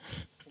called here?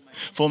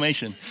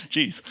 Formation.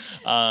 Jeez.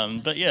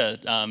 But yeah,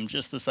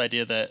 just this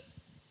idea that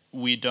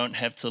we don't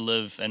have to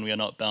live and we are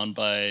not bound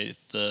by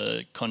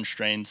the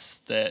constraints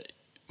that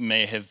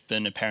may have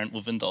been apparent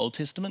within the Old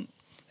Testament,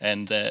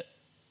 and that,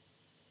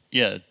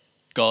 yeah,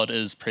 God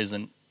is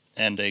present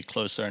and a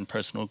closer and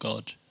personal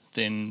God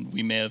than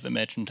we may have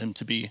imagined him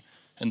to be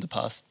in the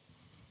past.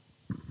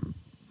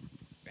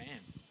 Bam.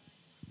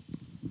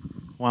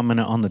 1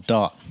 minute on the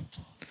dot.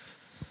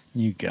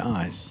 You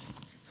guys.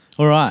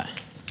 All right.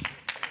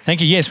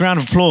 Thank you. Yes, round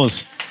of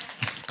applause.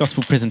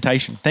 Gospel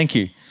presentation. Thank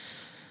you.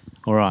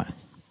 All right.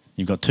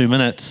 You've got 2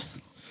 minutes.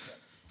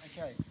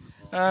 Okay.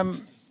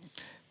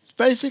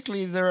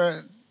 Basically, in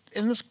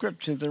the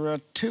scripture, there are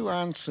two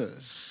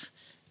answers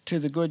to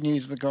the good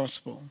news of the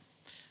gospel.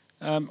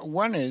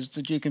 One is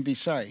that you can be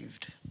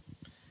saved.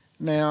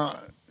 Now,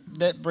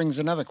 that brings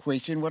another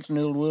question. What in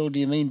the world do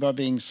you mean by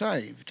being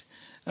saved?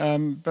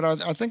 But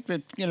I think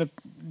that,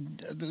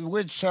 the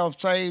word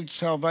saved,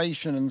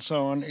 salvation and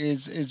so on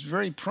is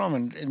very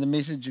prominent in the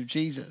message of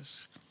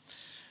Jesus.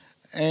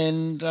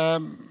 And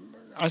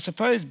I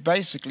suppose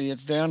basically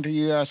it's down to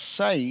you are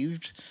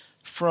saved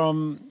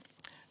from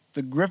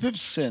the grip of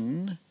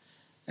sin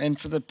and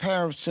for the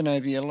power of sin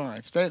over your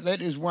life.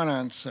 That is one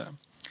answer.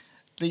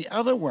 The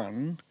other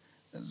one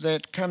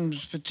that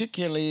comes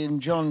particularly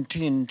in John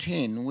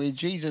 10:10, where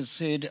Jesus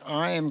said,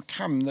 I am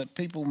come that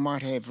people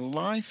might have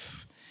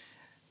life.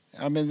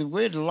 I mean, the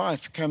word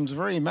life comes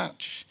very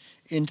much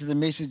into the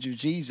message of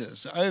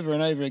Jesus over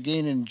and over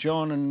again in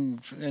John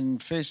and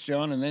 1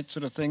 John and that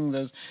sort of thing.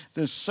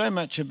 There's so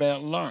much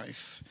about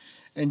life.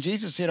 And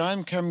Jesus said, I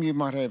am come you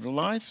might have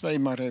life, they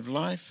might have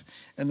life,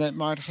 and they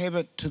might have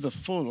it to the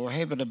full or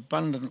have it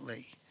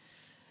abundantly.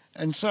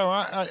 And so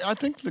I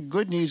think the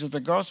good news of the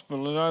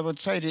gospel, and I would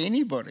say to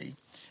anybody,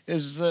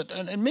 is that,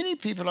 and many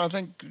people I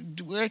think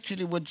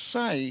actually would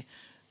say,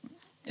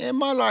 yeah,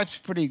 my life's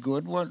pretty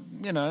good.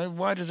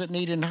 Why does it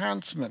need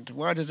enhancement?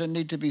 Why does it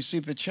need to be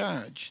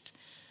supercharged?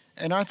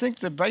 And I think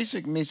the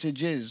basic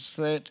message is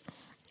that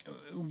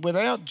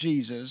without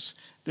Jesus,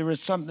 there is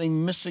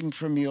something missing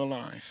from your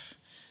life.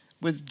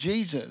 With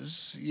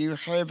Jesus, you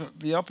have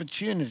the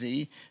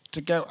opportunity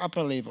to go up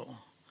a level.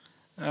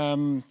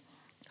 And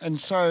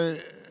so,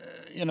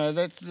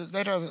 that's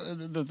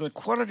the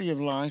quality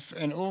of life,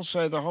 and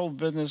also the whole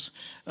business.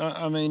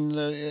 In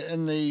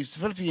the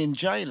Philippian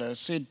jailer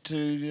said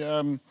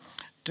to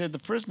the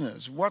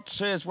prisoners,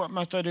 what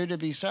must I do to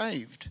be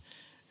saved?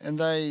 And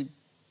they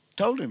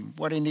told him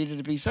what he needed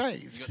to be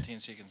saved. You've got 10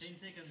 seconds. 10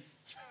 seconds.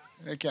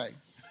 Okay.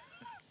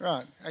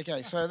 Right.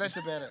 Okay. So that's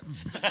about it.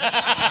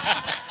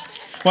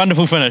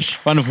 Wonderful finish.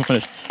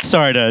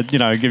 Sorry to,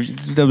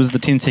 that was the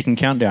 10-second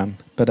countdown.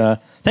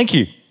 But thank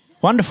you.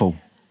 Wonderful.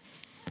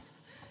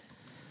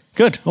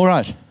 Good. All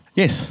right.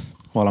 Yes.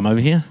 While I'm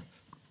over here.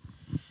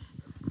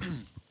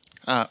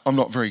 I'm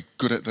not very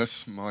good at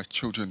this. My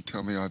children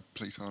tell me I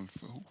bleat on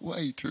for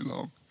way too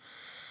long.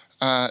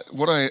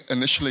 What I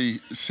initially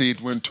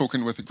said when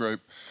talking with the group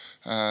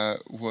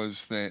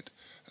was that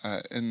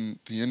in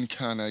the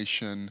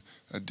incarnation,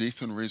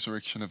 death and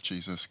resurrection of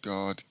Jesus,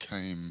 God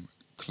came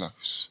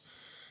close.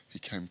 He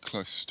came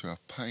close to our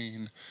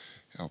pain,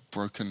 our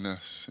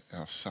brokenness,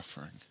 our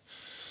suffering.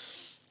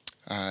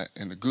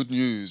 And the good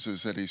news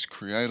is that he's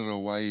created a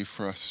way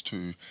for us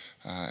to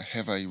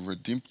have a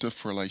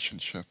redemptive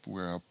relationship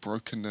where our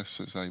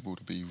brokenness is able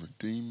to be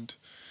redeemed,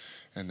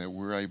 and that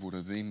we're able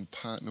to then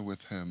partner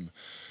with him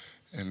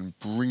in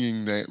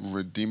bringing that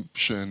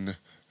redemption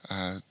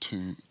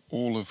to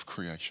all of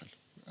creation.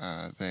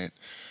 That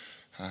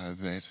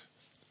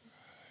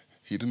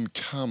he didn't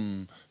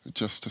come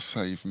just to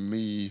save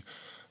me,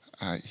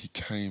 he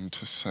came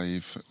to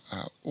save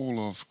all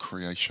of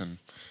creation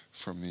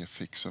from the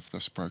effects of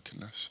this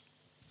brokenness.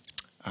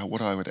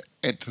 What I would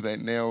add to that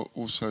now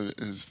also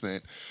is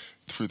that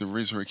through the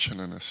resurrection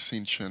and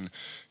ascension,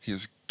 he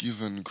has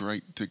given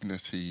great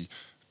dignity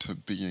to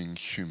being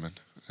human.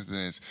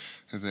 That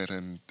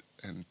in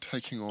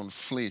taking on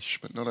flesh,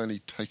 but not only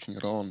taking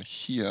it on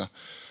here,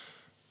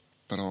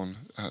 but on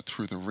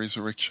through the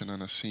resurrection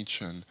and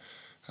ascension,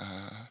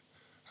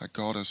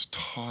 God is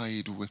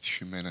tied with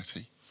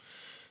humanity,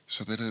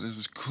 so that it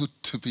is good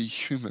to be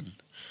human.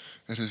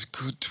 It is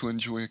good to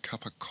enjoy a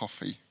cup of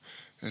coffee.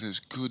 It is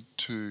good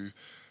to,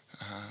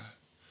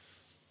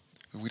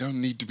 we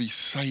don't need to be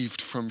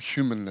saved from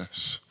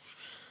humanness.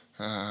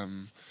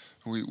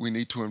 We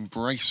need to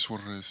embrace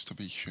what it is to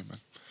be human,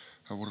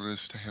 what it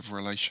is to have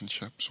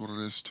relationships, what it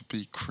is to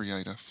be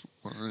creative,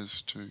 what it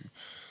is to,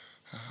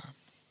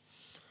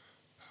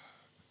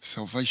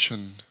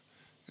 salvation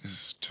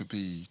is to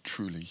be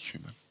truly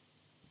human.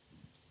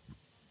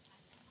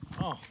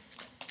 Oh.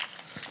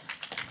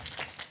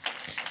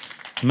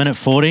 Minute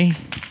 40.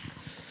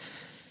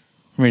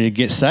 Ready to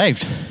get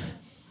saved.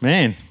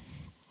 Man.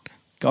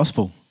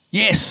 Gospel.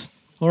 Yes.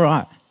 All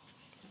right.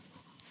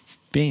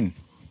 Ben.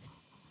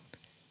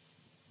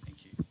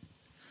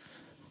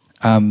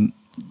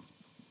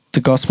 The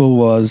gospel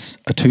was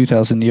a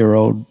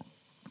 2,000-year-old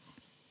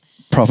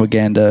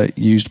propaganda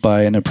used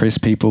by an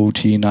oppressed people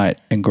to unite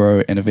and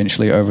grow and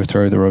eventually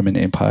overthrow the Roman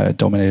Empire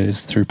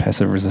dominators through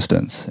passive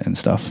resistance and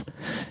stuff,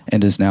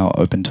 and is now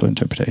open to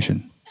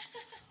interpretation.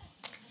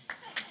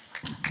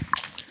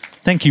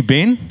 Thank you,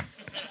 Ben.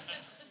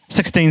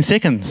 16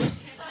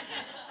 seconds.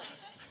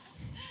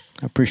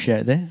 I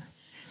appreciate that.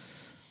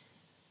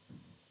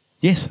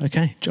 Yes,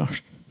 okay,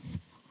 Josh.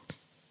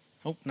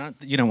 Oh, no,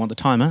 you don't want the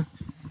timer.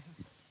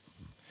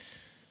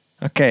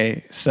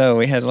 Okay, so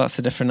we had lots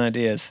of different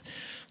ideas.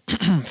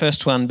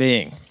 First one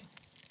being,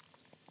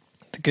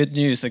 the good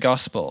news, the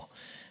gospel,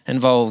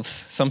 involves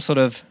some sort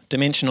of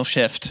dimensional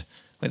shift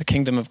where the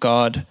kingdom of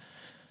God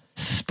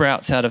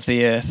sprouts out of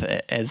the earth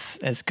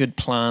as good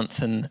plants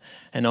in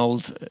an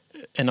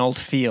old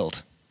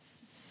field.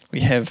 We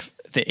have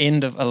the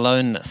end of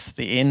aloneness,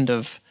 the end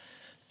of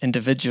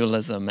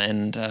individualism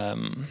and,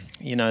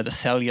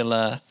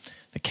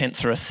 the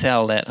cancerous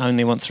cell that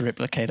only wants to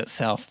replicate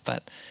itself,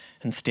 but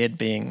instead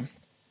being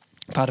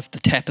part of the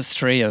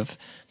tapestry of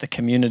the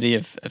community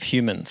of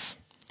humans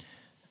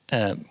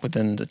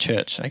within the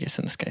church, I guess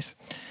in this case.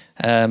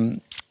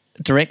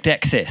 Direct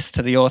access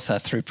to the author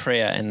through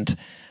prayer and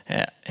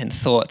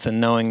thoughts, and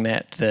knowing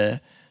that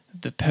the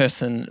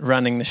person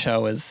running the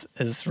show is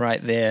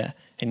right there,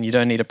 and you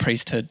don't need a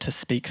priesthood to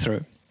speak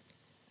through.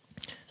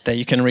 That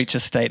you can reach a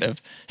state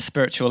of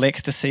spiritual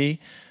ecstasy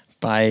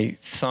by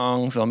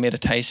songs or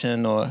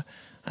meditation or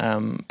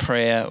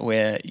prayer,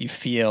 where you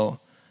feel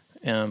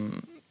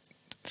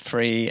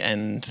free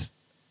and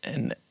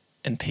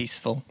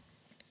peaceful.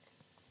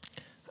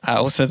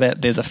 Also,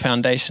 that there's a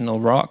foundational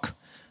rock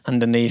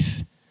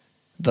underneath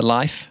the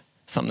life,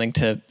 something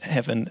to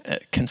have a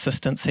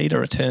consistency to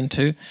return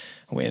to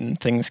when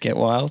things get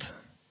wild.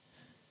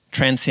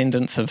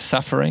 Transcendence of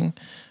suffering.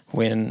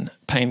 When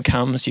pain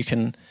comes, you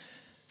can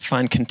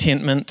find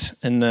contentment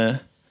in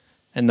the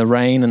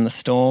rain and the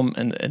storm,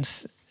 and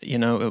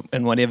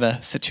in whatever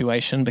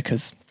situation,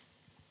 because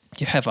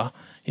you have a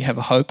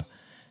hope.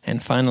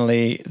 And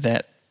finally,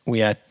 that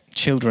we are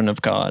children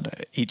of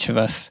God, each of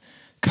us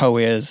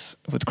co-heirs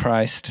with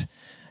Christ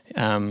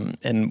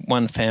in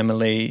one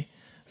family,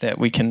 that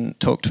we can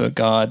talk to a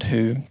God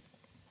who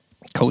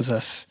calls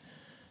us,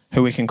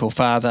 who we can call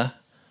Father,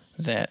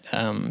 that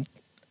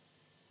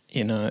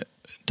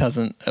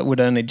would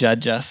only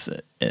judge us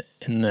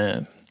in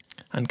the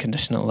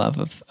unconditional love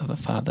of a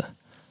father.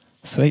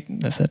 Sweet,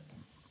 that's it.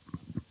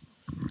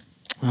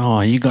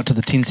 Oh, you got to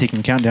the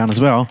 10-second countdown as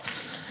well.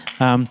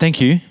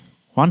 Thank you.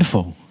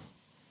 Wonderful.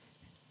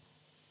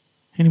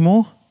 Any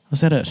more?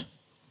 Was that it?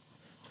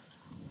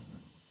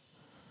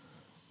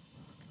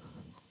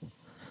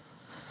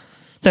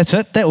 That's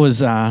it.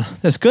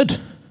 That's good.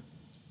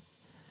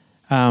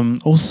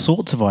 All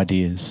sorts of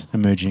ideas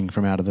emerging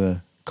from out of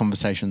the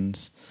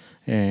conversations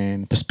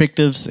and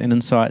perspectives and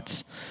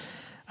insights.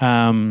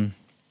 What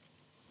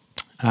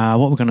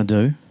we're going to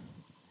do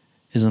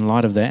is, in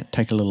light of that,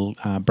 take a little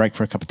break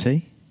for a cup of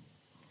tea,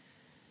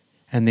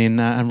 and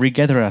then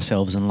regather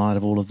ourselves in light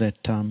of all of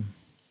that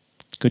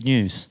good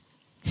news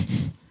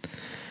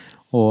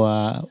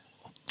or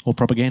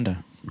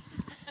propaganda.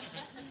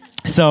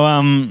 So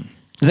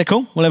is that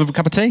cool? We'll have a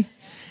cup of tea,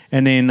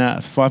 and then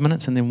for 5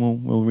 minutes, and then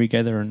we'll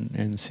regather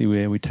and see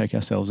where we take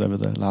ourselves over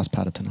the last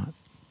part of tonight.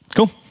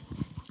 Cool.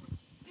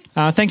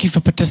 Thank you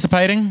for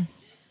participating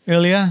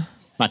earlier.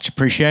 Much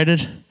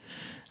appreciated.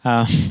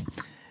 I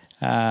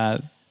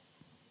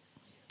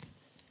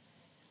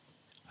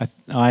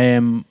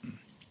am...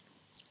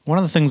 One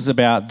of the things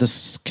about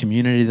this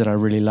community that I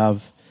really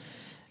love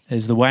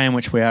is the way in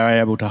which we are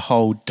able to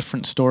hold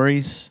different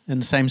stories in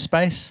the same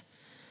space,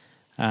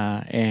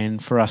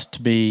 and for us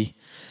to be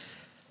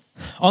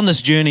on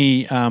this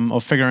journey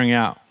of figuring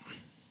out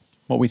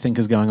what we think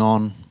is going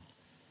on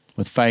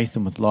with faith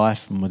and with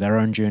life and with our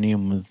own journey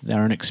and with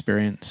our own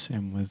experience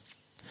and with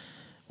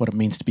what it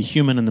means to be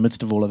human in the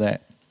midst of all of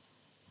that.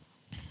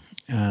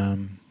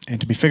 And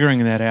to be figuring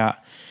that out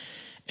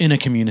in a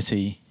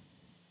community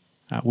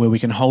where we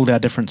can hold our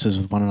differences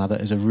with one another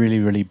is a really,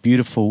 really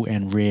beautiful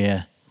and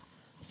rare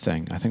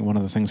thing. I think one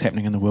of the things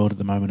happening in the world at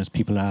the moment is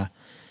people are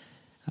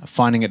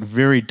finding it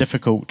very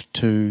difficult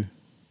to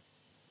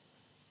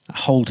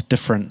hold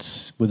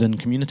difference within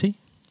community.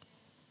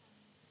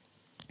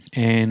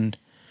 And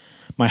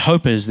my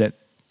hope is that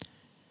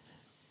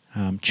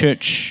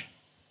church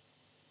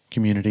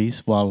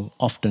communities, while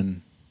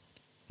often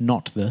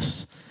not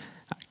this,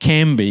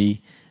 can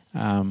be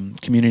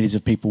communities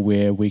of people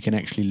where we can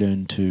actually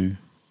learn to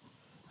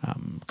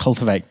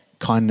cultivate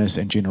kindness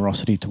and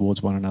generosity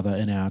towards one another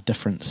in our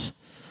difference,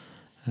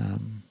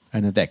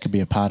 and that could be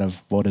a part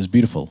of what is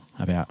beautiful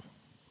about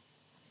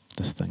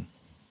this thing.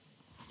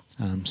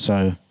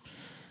 So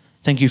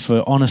thank you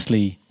for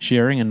honestly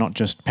sharing and not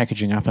just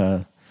packaging up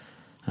a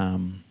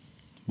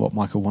what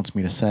Michael wants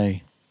me to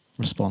say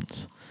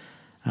response.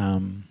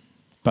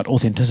 But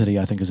authenticity,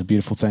 I think, is a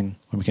beautiful thing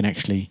when we can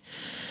actually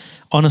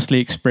honestly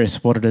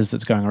express what it is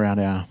that's going around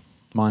our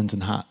minds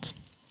and hearts.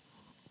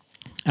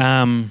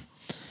 So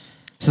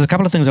there's a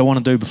couple of things I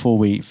want to do before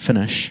we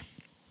finish.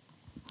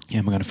 Yeah,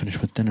 we're going to finish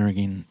with dinner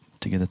again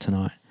together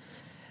tonight.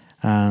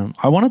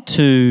 I wanted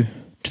to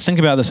think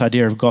about this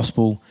idea of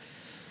gospel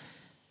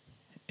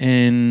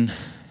in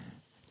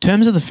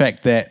terms of the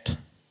fact that,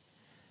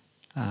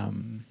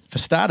 for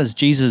starters,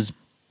 Jesus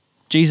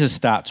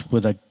starts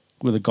with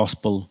a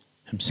gospel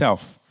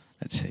himself.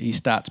 He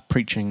starts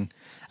preaching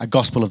a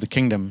gospel of the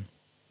kingdom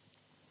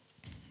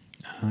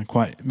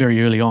quite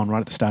very early on, right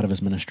at the start of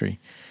his ministry.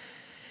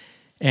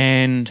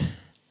 And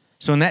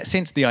so in that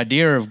sense, the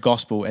idea of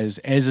gospel as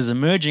is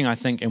emerging, I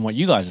think, in what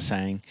you guys are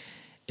saying,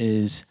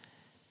 is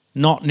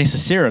not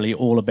necessarily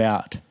all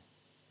about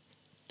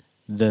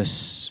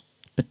this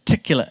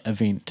particular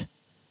event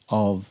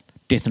of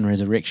death and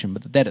resurrection,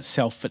 but that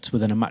itself fits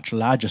within a much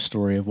larger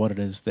story of what it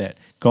is that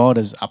God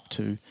is up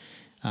to,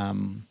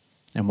 and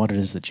what it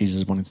is that Jesus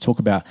is wanting to talk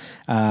about.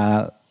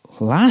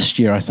 Last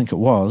year, I think it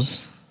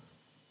was,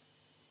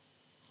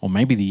 or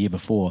maybe the year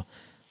before,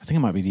 I think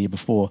it might be the year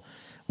before,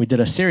 we did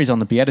a series on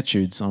the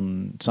Beatitudes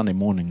on Sunday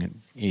morning at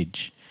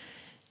Edge.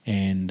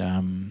 And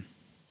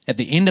at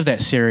the end of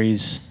that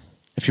series,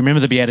 if you remember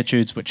the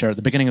Beatitudes, which are at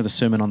the beginning of the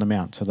Sermon on the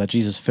Mount, so they're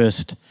Jesus'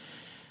 first,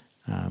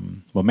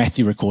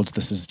 Matthew records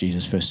this as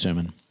Jesus' first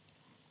sermon.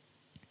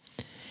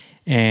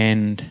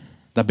 And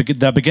the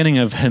beginning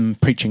of him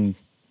preaching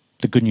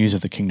the good news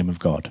of the kingdom of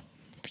God,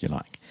 if you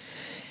like.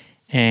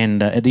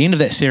 And at the end of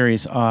that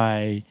series,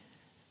 I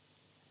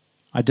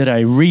did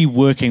a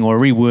reworking or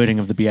rewording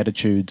of the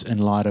Beatitudes in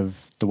light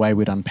of the way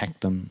we'd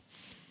unpacked them.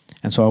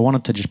 And so I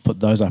wanted to just put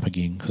those up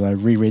again because I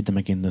reread them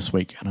again this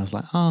week and I was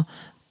like, oh,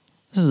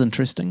 this is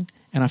interesting.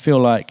 And I feel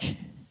like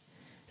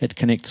it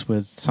connects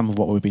with some of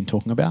what we've been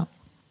talking about.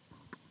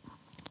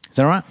 Is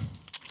that all right?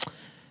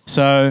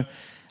 So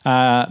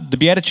the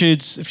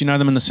Beatitudes, if you know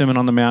them in the Sermon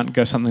on the Mount,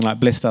 go something like,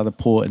 blessed are the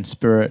poor in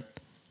spirit,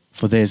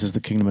 for theirs is the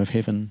kingdom of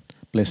heaven.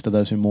 Blessed are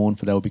those who mourn,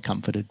 for they will be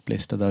comforted.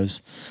 Blessed are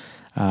those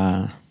who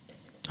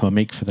are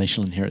meek, for they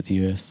shall inherit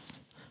the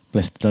earth.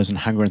 Blessed are those in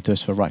hunger and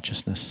thirst for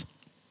righteousness,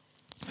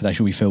 for they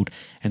shall be filled,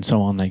 and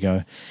so on they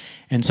go.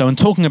 And so in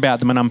talking about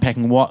them and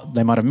unpacking what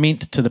they might have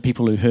meant to the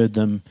people who heard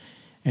them,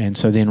 and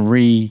so then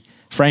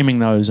reframing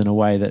those in a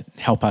way that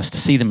help us to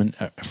see them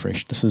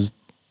afresh. This is,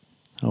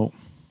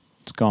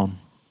 it's gone.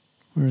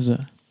 Where is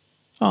it?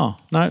 Oh,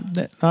 no,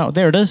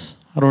 there it is.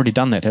 I'd already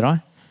done that, had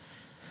I?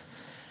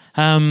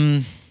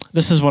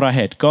 This is what I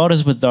had. God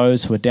is with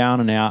those who are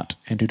down and out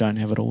and who don't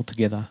have it all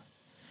together.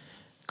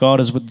 God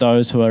is with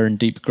those who are in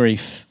deep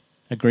grief,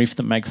 a grief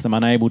that makes them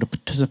unable to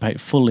participate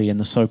fully in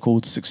the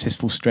so-called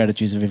successful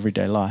strategies of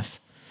everyday life.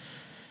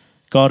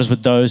 God is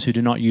with those who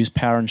do not use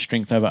power and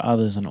strength over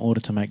others in order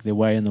to make their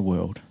way in the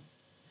world.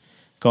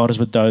 God is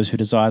with those who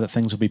desire that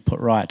things will be put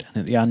right and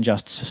that the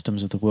unjust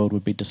systems of the world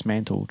would be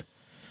dismantled.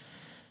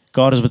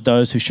 God is with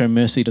those who show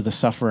mercy to the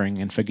suffering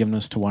and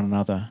forgiveness to one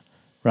another,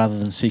 rather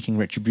than seeking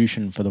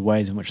retribution for the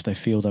ways in which they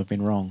feel they've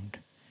been wronged.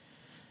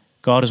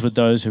 God is with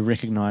those who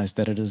recognize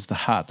that it is the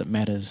heart that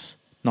matters,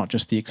 not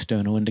just the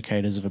external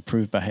indicators of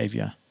approved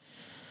behavior.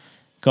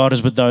 God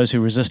is with those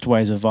who resist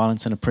ways of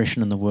violence and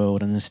oppression in the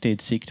world and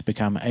instead seek to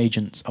become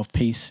agents of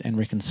peace and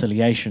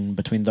reconciliation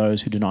between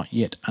those who do not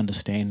yet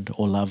understand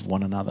or love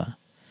one another.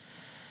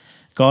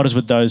 God is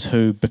with those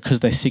who,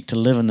 because they seek to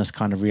live in this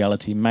kind of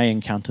reality, may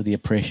encounter the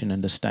oppression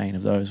and disdain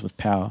of those with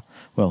power,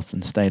 wealth,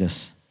 and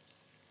status.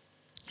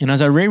 And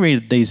as I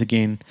reread these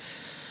again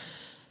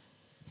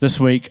this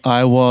week,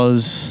 I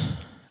was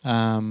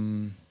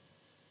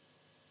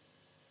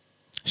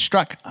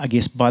struck, I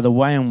guess, by the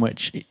way in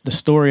which the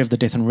story of the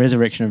death and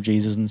resurrection of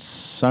Jesus in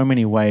so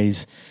many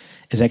ways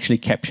is actually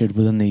captured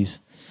within these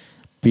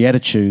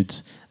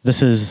Beatitudes.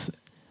 This is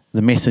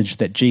the message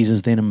that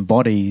Jesus then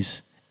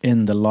embodies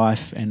in the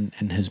life and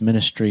his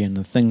ministry and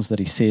the things that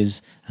he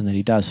says and that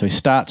he does. So he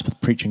starts with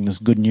preaching this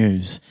good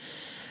news.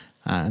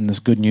 And this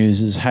good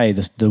news is, hey,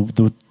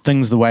 the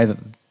things, the way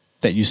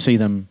that you see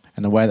them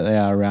and the way that they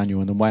are around you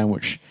and the way in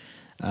which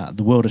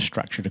the world is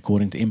structured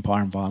according to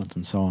empire and violence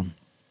and so on,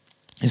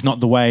 is not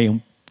the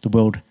way the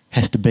world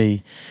has to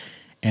be,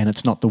 and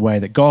it's not the way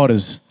that God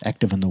is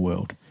active in the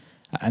world.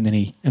 And then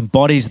he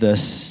embodies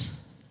this,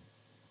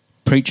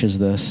 preaches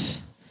this,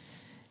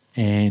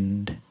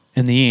 and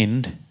in the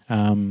end,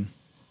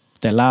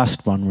 that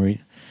last one, where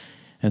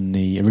in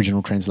the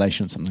original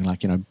translation, it's something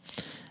like,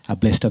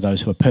 blessed are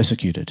those who are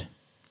persecuted,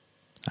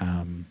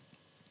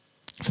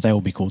 for they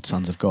will be called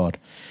sons of God.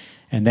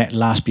 And that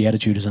last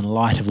beatitude is in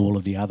light of all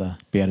of the other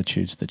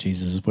beatitudes that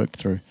Jesus has worked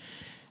through.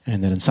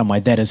 And that in some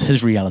way that is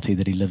his reality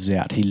that he lives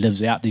out. He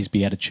lives out these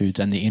beatitudes,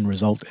 and the end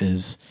result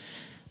is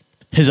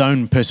his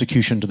own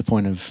persecution to the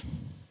point of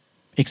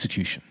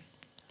execution.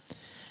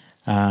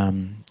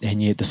 And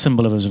yet the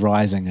symbol of his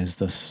rising is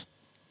this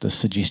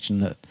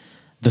suggestion that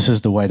this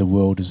is the way the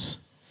world is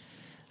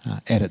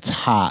at its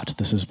heart,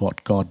 this is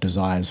what God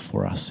desires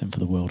for us and for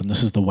the world, and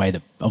this is the way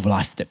of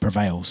life that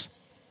prevails.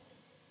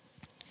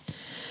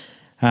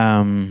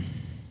 And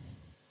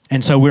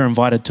so we're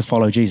invited to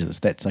follow Jesus.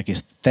 That's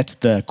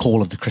the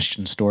call of the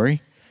Christian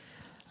story.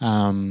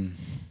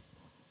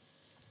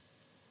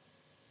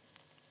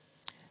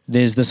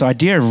 There's this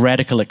idea of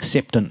radical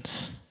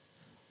acceptance,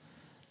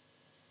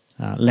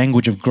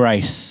 language of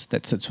grace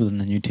that sits within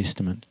the New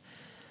Testament,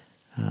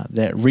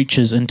 that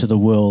reaches into the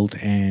world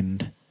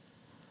and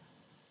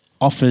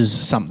offers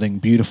something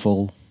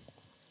beautiful,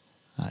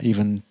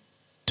 even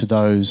to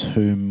those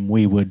whom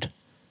we would,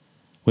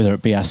 whether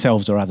it be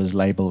ourselves or others,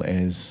 label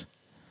as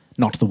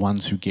not the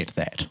ones who get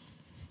that.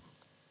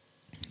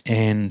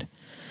 And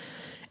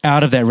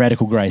out of that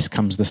radical grace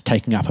comes this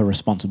taking up a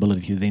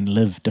responsibility to then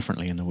live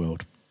differently in the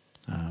world.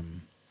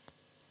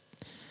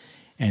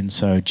 And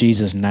so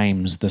Jesus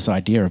names this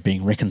idea of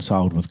being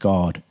reconciled with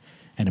God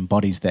and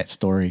embodies that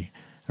story,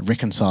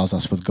 reconciles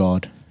us with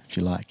God, if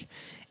you like.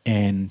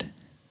 And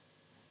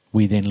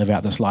we then live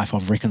out this life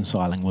of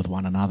reconciling with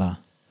one another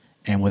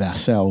and with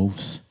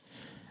ourselves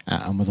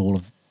and with all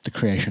of the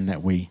creation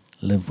that we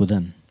live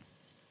within.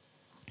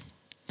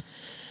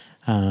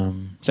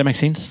 Does that make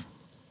sense?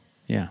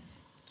 Yeah.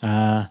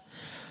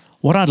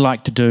 What I'd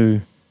like to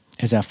do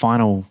as our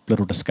final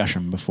little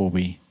discussion before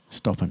we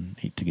stop and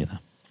eat together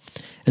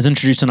is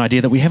introduce an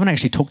idea that we haven't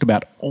actually talked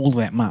about all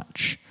that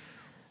much,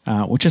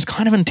 which is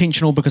kind of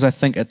intentional because I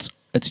think it's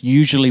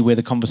usually where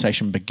the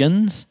conversation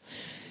begins.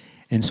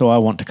 And so I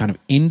want to kind of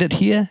end it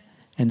here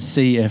and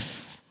see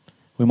if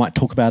we might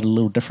talk about it a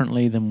little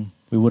differently than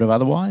we would have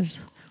otherwise,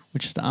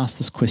 which is to ask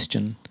this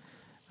question,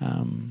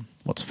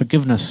 what's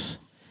forgiveness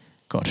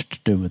got to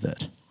do with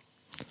it?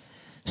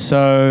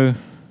 So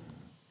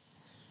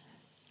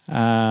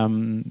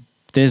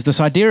there's this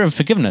idea of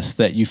forgiveness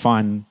that you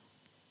find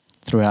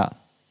throughout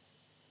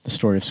the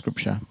story of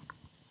Scripture.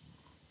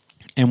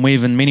 And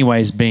we've in many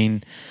ways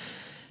been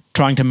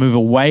trying to move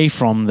away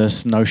from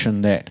this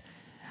notion that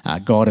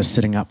God is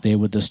sitting up there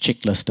with this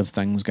checklist of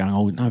things going,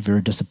 oh, no,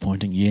 very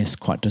disappointing. Yes,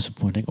 quite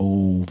disappointing.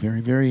 Oh,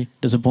 very, very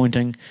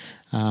disappointing.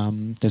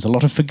 There's a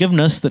lot of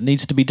forgiveness that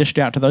needs to be dished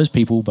out to those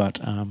people, but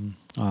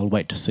I'll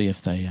wait to see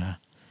if they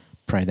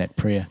pray that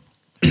prayer.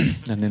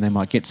 And then they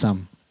might get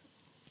some.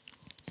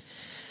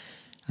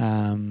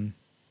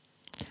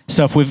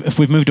 So if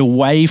we've moved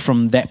away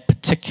from that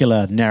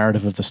particular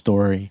narrative of the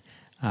story,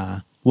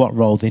 what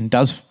role then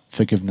does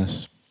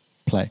forgiveness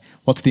play?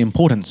 What's the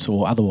importance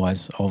or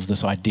otherwise of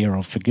this idea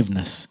of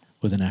forgiveness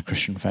within our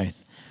Christian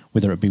faith,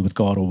 whether it be with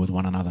God or with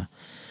one another?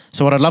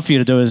 So what I'd love for you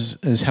to do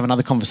is have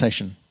another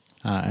conversation,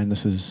 and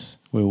this is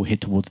where we'll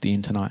head towards the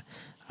end tonight,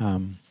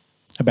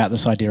 about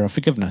this idea of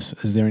forgiveness.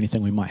 Is there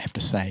anything we might have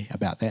to say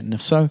about that? And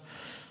if so,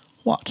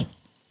 what?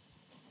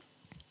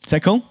 Is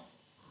that cool?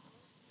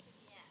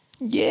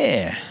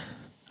 Yeah.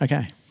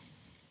 Okay.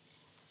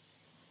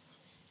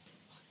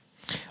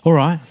 All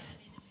right.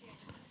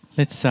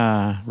 Let's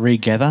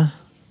regather.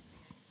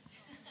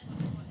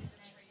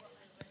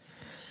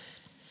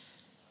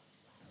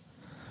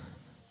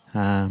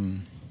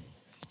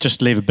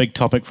 Just leave a big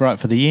topic right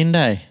for the end,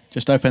 eh?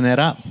 Just open that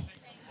up.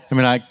 I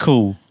mean, like,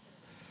 cool.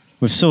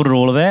 We've sorted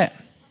all of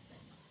that.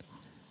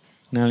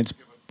 Now let's...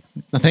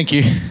 No, thank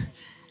you.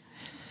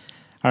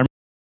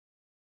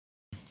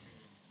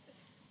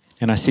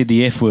 And I said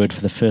the F word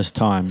for the first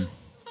time.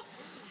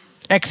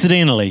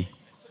 Accidentally.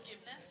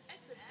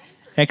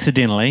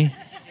 Accidentally.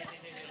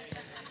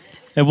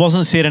 It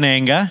wasn't said in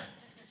anger.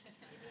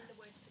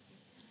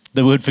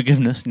 The word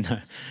forgiveness, no.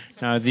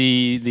 No,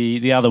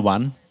 the other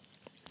one.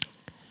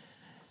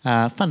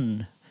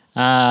 Fun.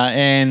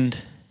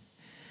 And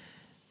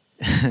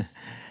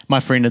my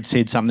friend had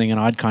said something and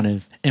I'd kind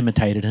of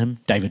imitated him.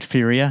 David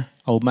Ferrier,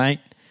 old mate.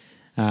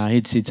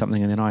 He'd said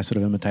something and then I sort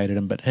of imitated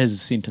him, but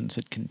his sentence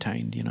had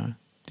contained,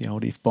 the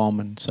old F-bomb,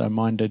 and so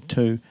mine did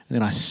too. And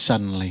then I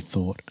suddenly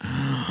thought,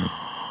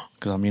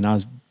 because I mean, I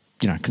was,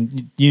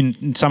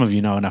 some of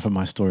you know enough of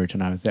my story to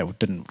know that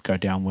didn't go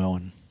down well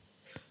in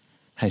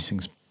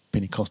Hastings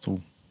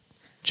Pentecostal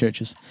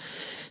churches.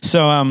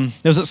 So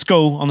it was at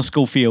school, on the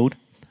school field.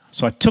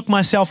 So I took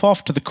myself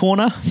off to the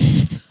corner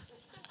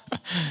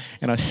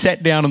and I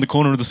sat down in the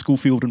corner of the school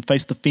field and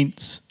faced the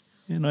fence,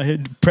 and I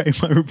had to pray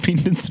my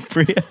repentance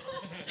prayer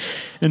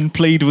and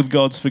plead with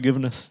God's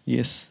forgiveness.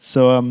 Yes.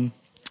 So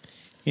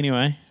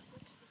anyway,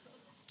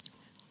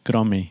 good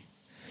on me.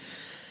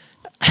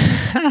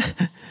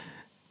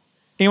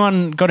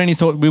 Anyone got any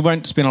thought? We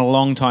won't spend a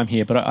long time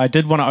here, but I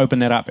did want to open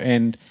that up.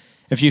 And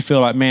if you feel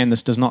like, man,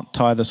 this does not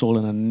tie this all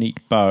in a neat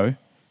bow.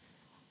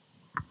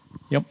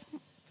 Yep.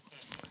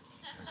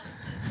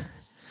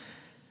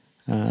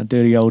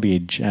 Dirty old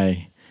edge,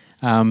 eh?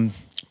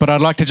 But I'd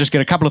like to just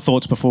get a couple of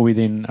thoughts before we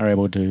then are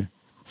able to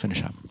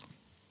finish up.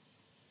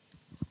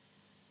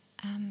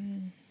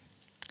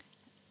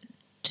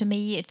 To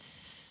me,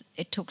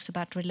 it talks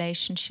about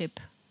relationship.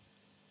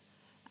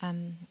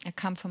 I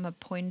come from a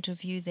point of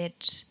view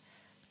that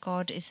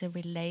God is a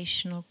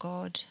relational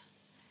God,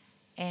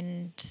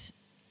 and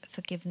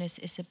forgiveness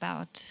is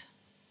about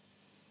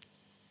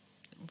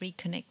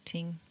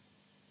reconnecting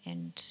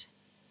And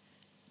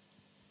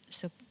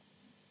so,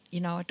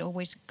 it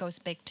always goes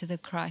back to the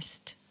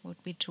Christ, what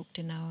we talked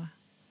in our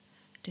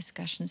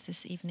discussions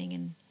this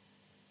evening.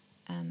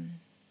 And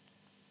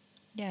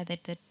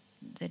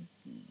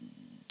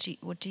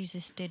what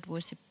Jesus did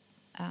was he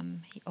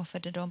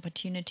offered an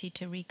opportunity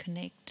to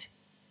reconnect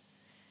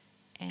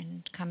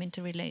and come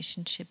into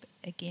relationship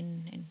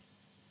again. And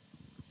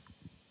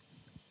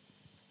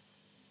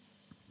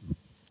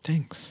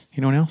Thanks.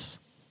 Anyone else?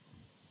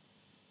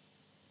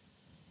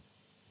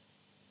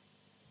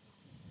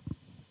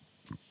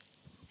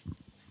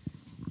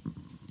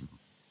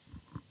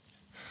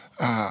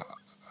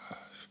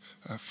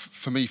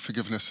 For me,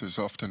 forgiveness has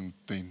often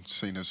been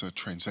seen as a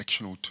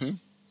transactional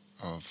term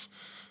of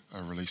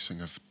a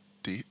releasing of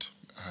debt.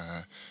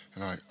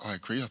 And I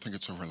agree, I think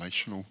it's a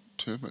relational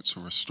term. It's a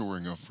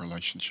restoring of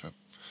relationship.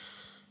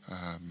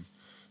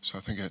 So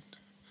I think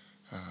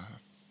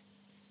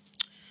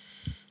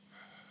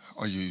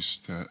I use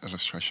the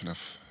illustration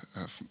of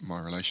my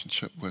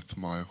relationship with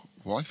my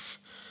wife.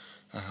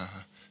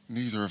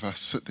 Neither of us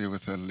sit there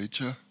with a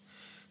ledger,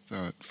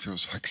 though it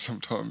feels like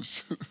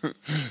sometimes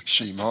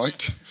she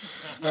might.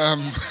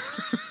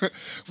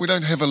 We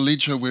don't have a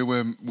ledger where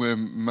we're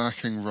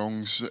marking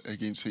wrongs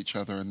against each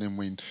other and then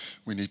we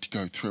need to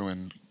go through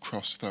and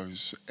cross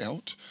those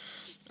out.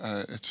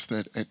 It's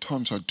that at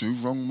times I do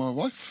wrong my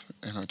wife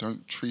and I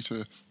don't treat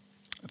her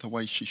the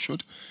way she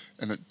should,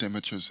 and it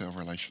damages our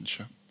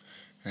relationship.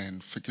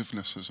 And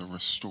forgiveness is a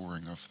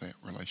restoring of that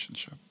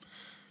relationship.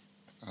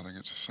 I think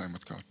it's the same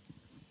with God.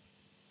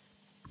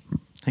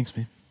 Thanks,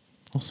 man.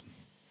 Awesome.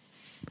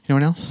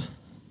 Anyone else?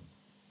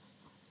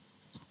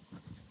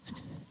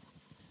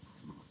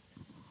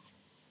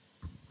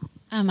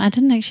 I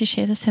didn't actually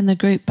share this in the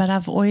group, but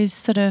I've always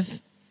sort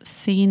of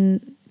seen.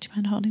 Do you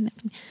mind holding that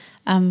for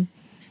me?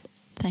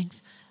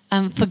 Thanks.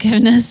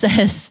 Forgiveness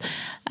as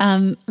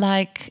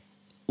like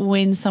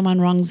when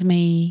someone wrongs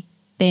me,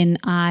 then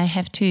I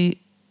have to.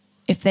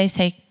 If they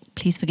say,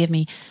 "Please forgive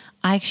me,"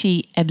 I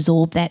actually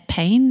absorb that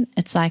pain.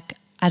 It's like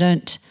I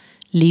don't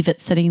leave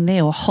it sitting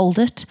there or hold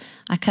it.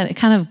 It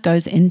kind of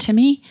goes into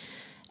me,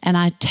 and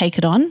I take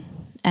it on,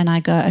 and I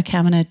go, "Okay,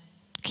 I'm going to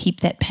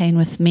keep that pain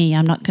with me.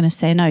 I'm not going to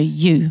say, no,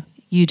 you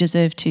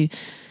deserve to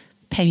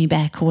pay me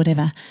back or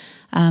whatever."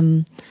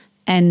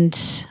 And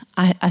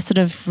I sort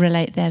of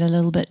relate that a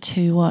little bit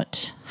to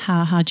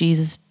how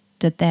Jesus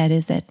did that,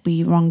 is that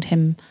we wronged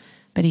him,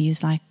 but he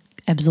was like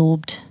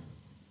absorbed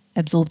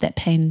that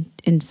pain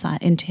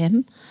into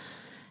him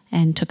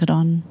and took it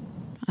on.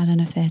 I don't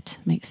know if that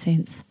makes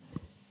sense.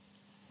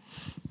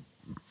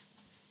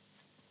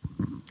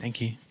 Thank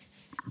you.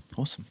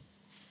 Awesome.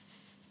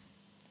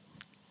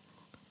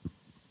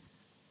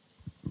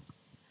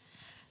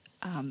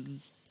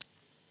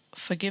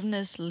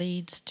 Forgiveness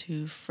leads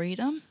to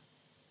freedom,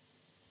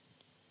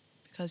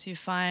 because you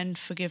find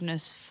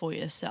forgiveness for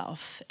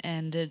yourself,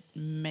 and it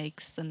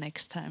makes the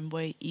next time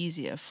way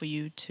easier for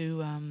you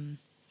to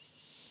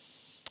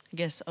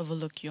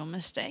overlook your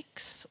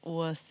mistakes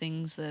or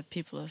things that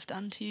people have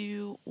done to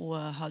you or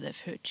how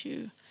they've hurt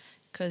you,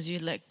 because you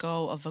let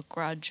go of a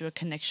grudge or a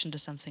connection to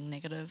something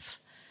negative,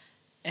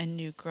 and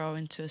you grow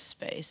into a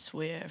space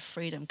where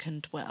freedom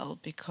can dwell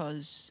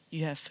because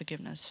you have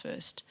forgiveness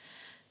first.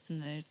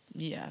 And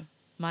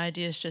my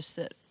idea is just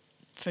that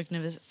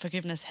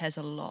forgiveness has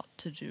a lot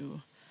to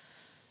do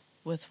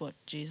with what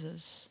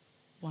Jesus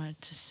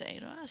wanted to say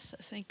to us,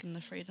 I think, in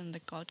the freedom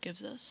that God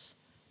gives us.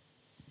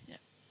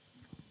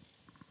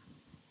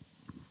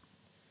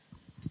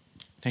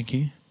 Thank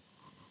you.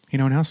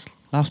 Anyone else?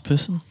 Last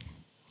person?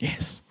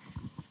 Yes.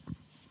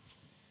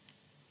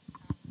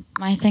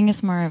 My thing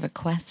is more of a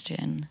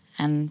question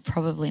and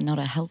probably not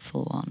a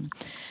helpful one.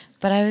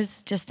 But I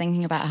was just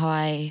thinking about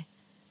how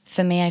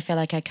for me, I feel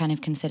like I kind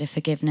of consider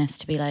forgiveness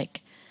to be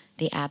like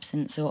the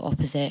absence or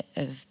opposite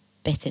of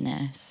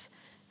bitterness.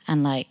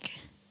 And like,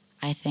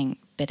 I think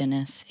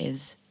bitterness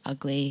is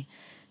ugly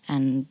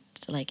and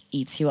like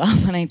eats you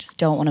up, and I just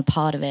don't want a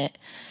part of it.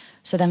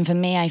 So then for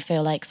me, I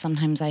feel like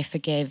sometimes I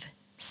forgive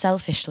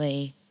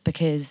selfishly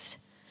because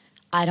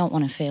I don't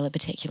want to feel a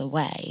particular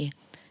way.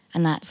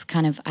 And that's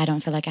kind of, I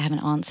don't feel like I have an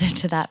answer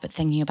to that, but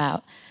thinking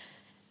about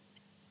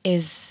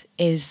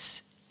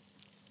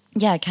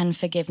can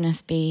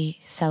forgiveness be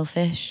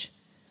selfish?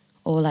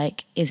 Or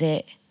like, is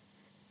it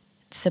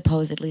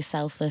supposedly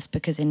selfless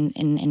because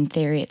in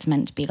theory it's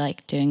meant to be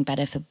like doing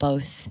better for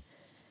both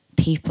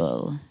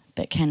people?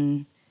 But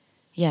can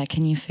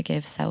you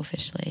forgive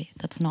selfishly?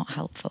 That's not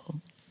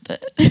helpful,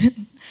 but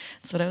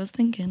that's what I was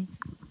thinking.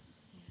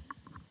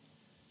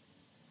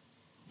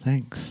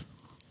 Thanks.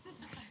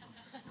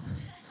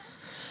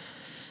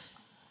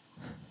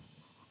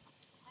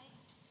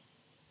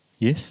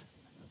 Yes?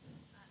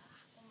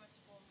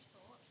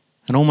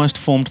 An almost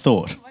formed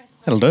thought.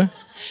 That'll do.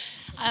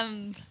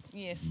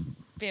 Yes,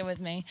 bear with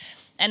me.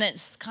 And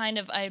it's kind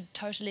of, I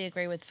totally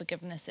agree with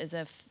forgiveness as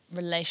a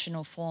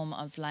relational form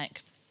of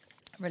like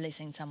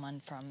releasing someone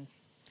from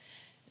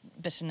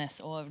bitterness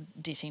or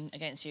debting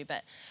against you.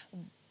 But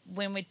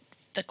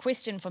the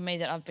question for me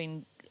that I've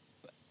been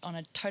on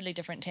a totally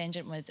different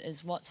tangent with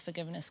is what's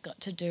forgiveness got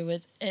to do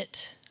with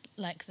it,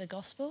 like the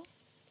gospel,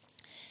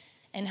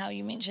 and how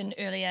you mentioned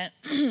earlier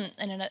in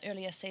an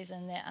earlier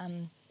season that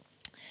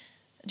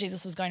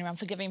Jesus was going around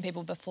forgiving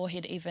people before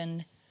he'd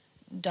even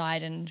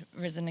died and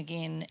risen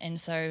again, and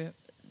so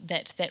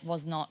that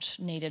was not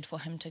needed for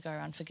him to go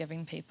around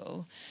forgiving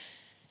people.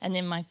 And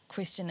then my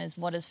question is,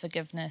 what is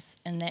forgiveness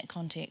in that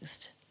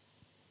context?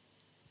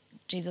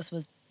 Jesus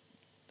was,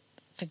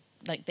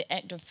 like the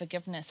act of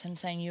forgiveness, him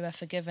saying you are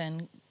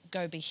forgiven,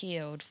 go be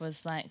healed,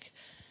 was like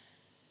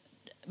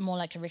more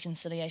like a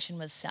reconciliation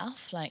with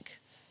self, like,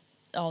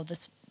 oh,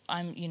 this,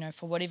 I'm,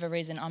 for whatever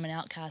reason, I'm an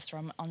outcast or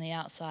I'm on the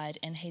outside,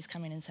 and he's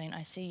coming and saying,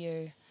 I see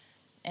you,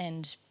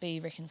 and be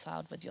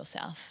reconciled with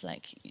yourself,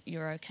 like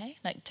you're okay.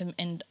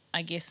 And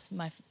I guess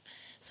my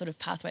sort of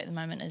pathway at the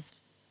moment is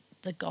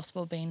the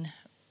gospel being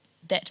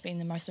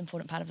the most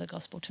important part of the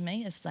gospel to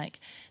me, is like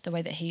the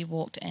way that he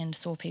walked and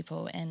saw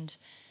people. And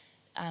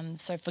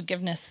so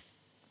forgiveness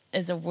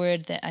is a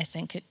word that I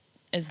think it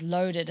is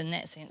loaded in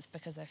that sense,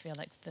 because I feel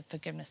like the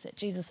forgiveness that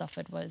Jesus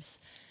offered was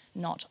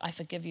not I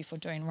forgive you for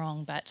doing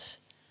wrong, but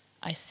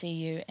I see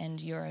you and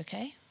you're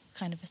okay,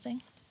 kind of a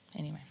thing.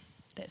 Anyway,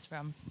 that's where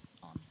I'm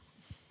on.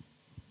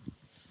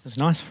 It's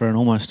nice for an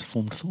almost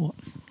formed thought.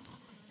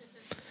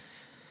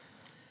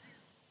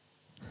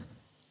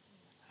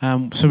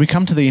 So we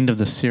come to the end of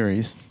this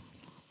series.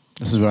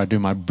 This is where I do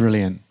my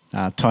brilliant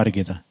tie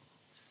together.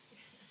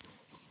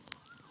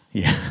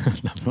 Yeah,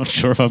 I'm not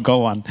sure if I've got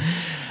one.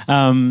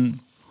 And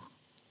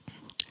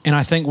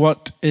I think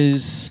what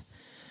is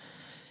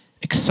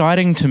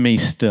exciting to me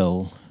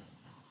still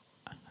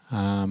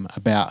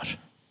about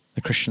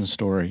the Christian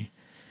story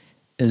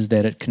is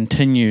that it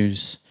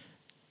continues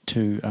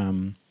to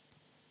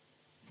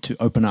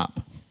open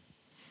up.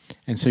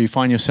 And so you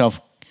find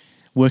yourself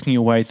working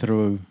your way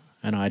through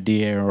an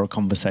idea or a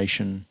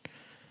conversation,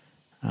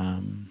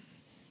 and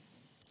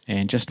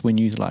just when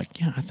you're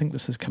like, yeah, I think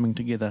this is coming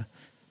together.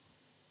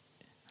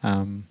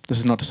 This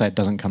is not to say it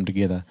doesn't come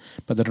together,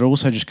 but that it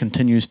also just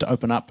continues to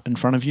open up in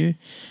front of you.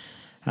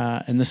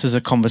 And this is a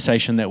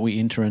conversation that we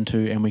enter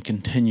into and we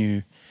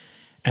continue,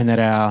 and that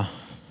our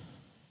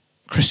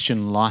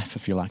Christian life,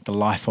 if you like, the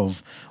life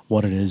of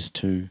what it is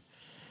to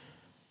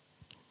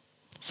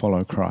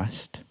follow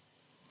Christ,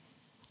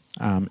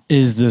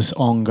 is this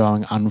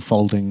ongoing,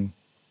 unfolding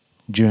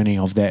journey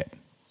of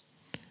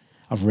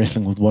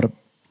wrestling with what it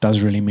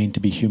does really mean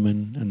to be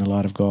human in the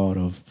light of God,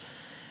 of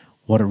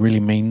what it really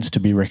means to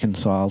be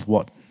reconciled.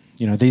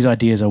 These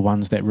ideas are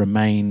ones that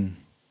remain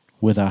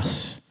with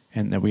us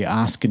and that we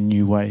ask in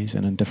new ways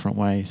and in different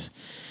ways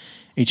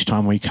each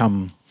time we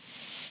come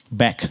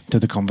back to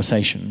the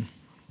conversation.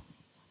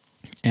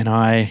 And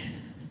a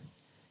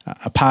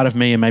part of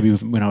me, and maybe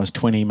when I was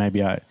 20,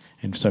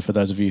 and so for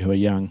those of you who are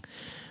young,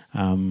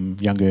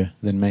 younger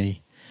than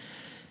me,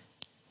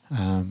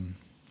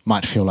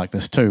 might feel like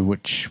this too,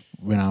 which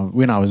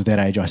when I was that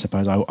age, I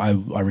suppose I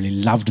really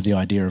loved the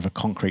idea of a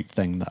concrete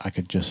thing that I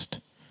could just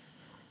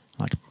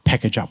like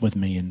package up with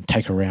me and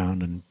take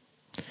around and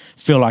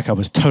feel like I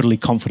was totally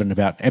confident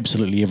about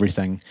absolutely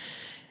everything.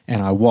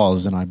 And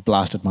I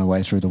blasted my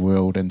way through the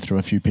world and through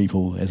a few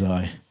people as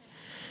I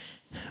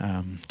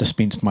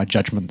dispensed my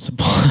judgments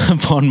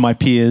upon my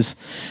peers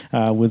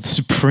with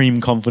supreme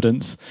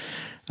confidence.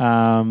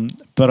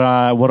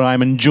 But what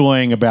I'm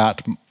enjoying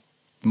about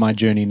my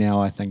journey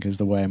now, I think, is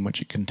the way in which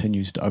it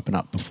continues to open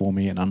up before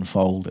me and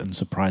unfold in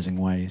surprising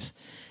ways.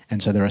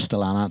 And so there are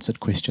still unanswered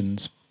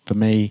questions for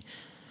me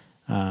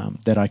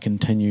that I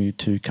continue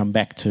to come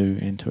back to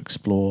and to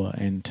explore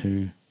and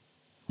to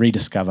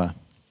rediscover.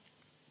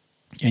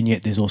 And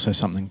yet there's also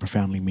something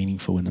profoundly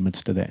meaningful in the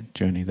midst of that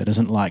journey that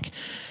isn't like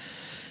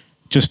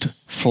just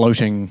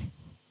floating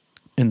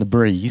in the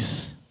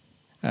breeze.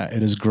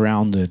 It is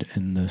grounded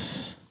in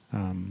this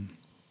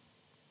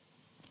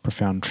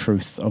profound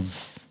truth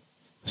of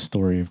the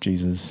story of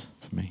Jesus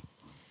for me.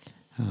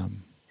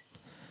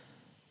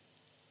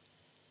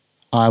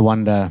 I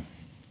wonder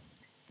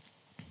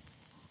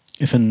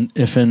if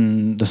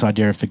in this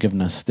idea of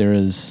forgiveness there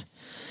is,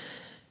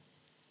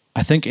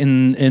 I think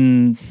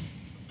in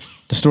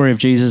the story of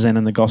Jesus and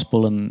in the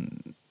gospel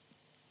and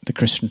the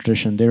Christian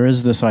tradition, there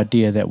is this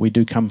idea that we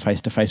do come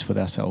face to face with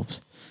ourselves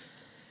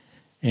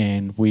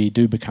and we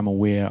do become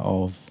aware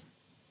of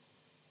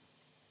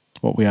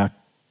what we are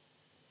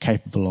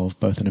capable of,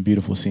 both in a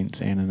beautiful sense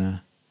and in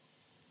a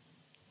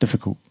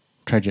difficult,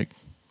 tragic,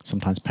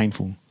 sometimes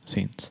painful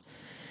sense.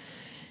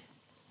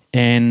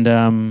 And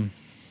I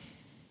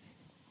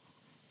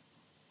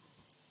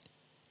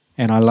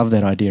love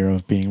that idea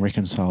of being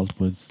reconciled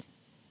with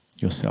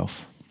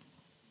yourself.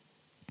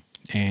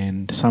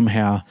 And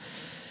somehow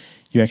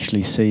you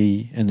actually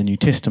see in the New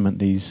Testament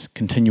these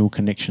continual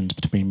connections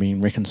between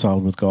being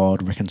reconciled with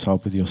God,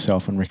 reconciled with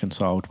yourself, and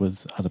reconciled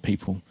with other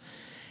people.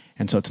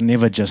 And so it's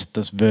never just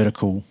this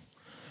vertical,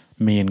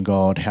 me and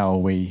God,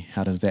 how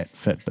does that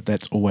fit? But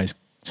that's always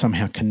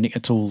somehow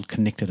it's all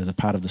connected as a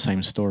part of the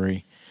same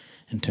story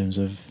in terms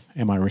of,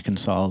 am I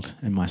reconciled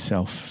in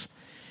myself?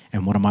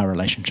 And what are my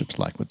relationships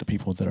like with the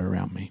people that are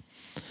around me?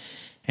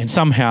 And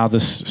somehow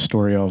this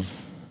story of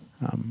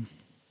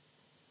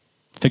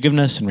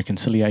forgiveness and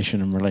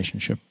reconciliation and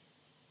relationship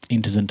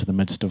enters into the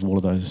midst of all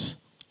of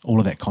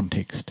that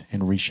context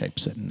and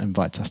reshapes it and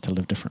invites us to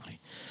live differently.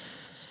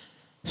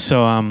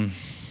 So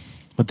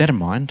with that in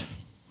mind,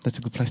 that's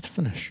a good place to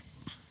finish.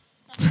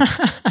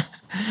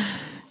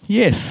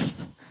 Yes.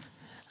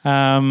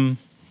 Is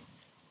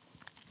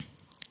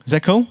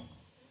that cool?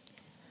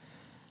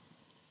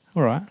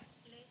 All right.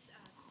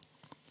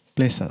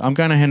 Bless us. I'm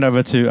going to hand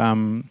over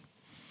to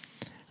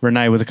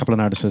Renee with a couple of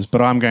notices,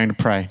 but I'm going to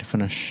pray to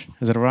finish.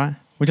 Is that all right?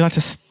 Would you like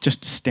to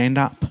just stand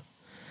up?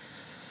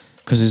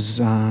 Because it's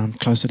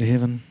closer to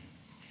heaven.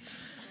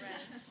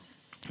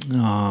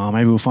 Oh,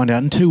 maybe we'll find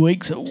out in 2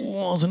 weeks it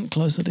wasn't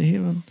closer to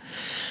heaven.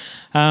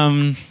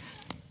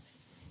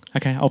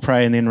 Okay, I'll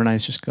pray, and then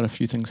Renee's just got a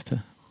few things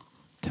to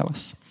tell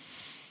us.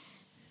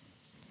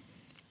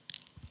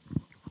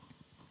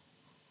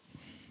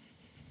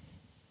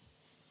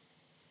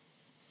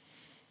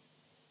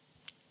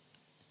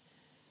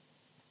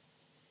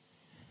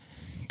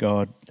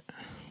 God,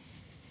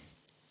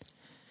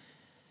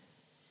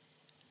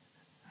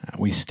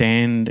 we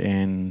stand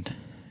and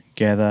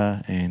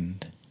gather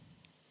and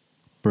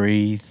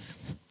breathe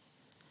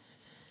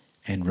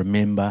and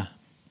remember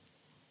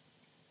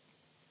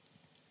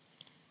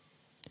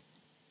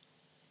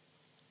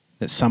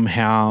that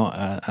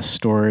somehow a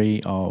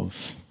story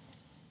of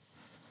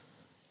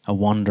a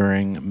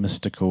wandering,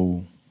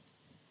 mystical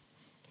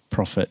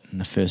prophet in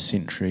the first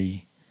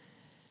century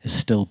is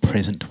still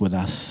present with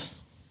us.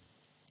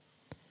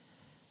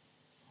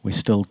 We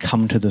still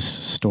come to this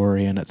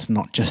story, and it's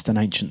not just an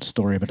ancient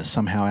story, but it's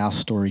somehow our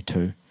story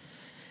too.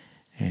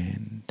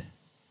 And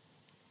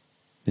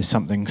there's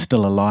something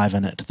still alive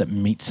in it that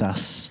meets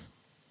us.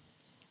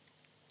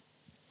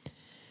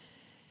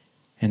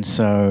 And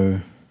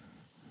so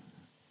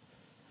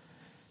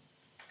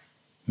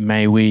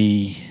may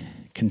we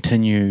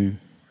continue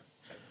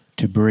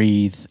to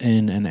breathe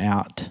in and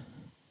out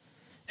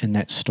in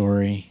that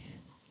story.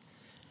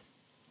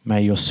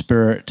 May your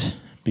Spirit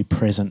be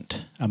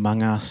present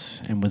among us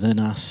and within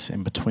us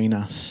and between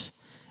us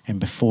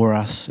and before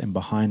us and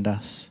behind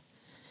us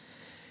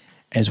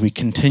as we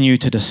continue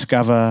to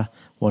discover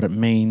what it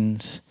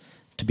means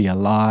to be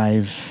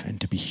alive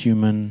and to be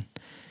human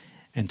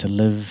and to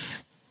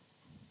live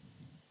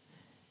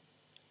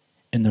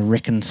in the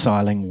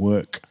reconciling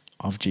work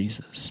of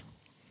Jesus.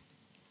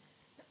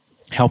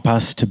 Help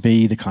us to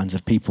be the kinds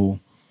of people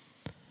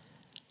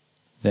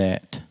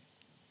that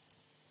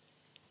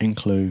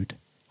include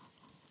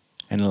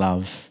and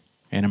love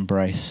and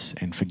embrace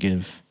and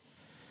forgive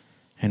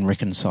and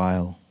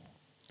reconcile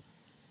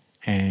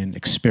and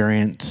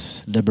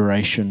experience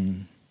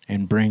liberation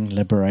and bring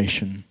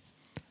liberation,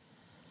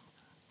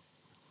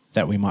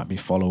 that we might be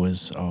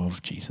followers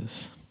of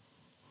Jesus.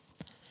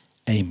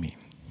 Amen.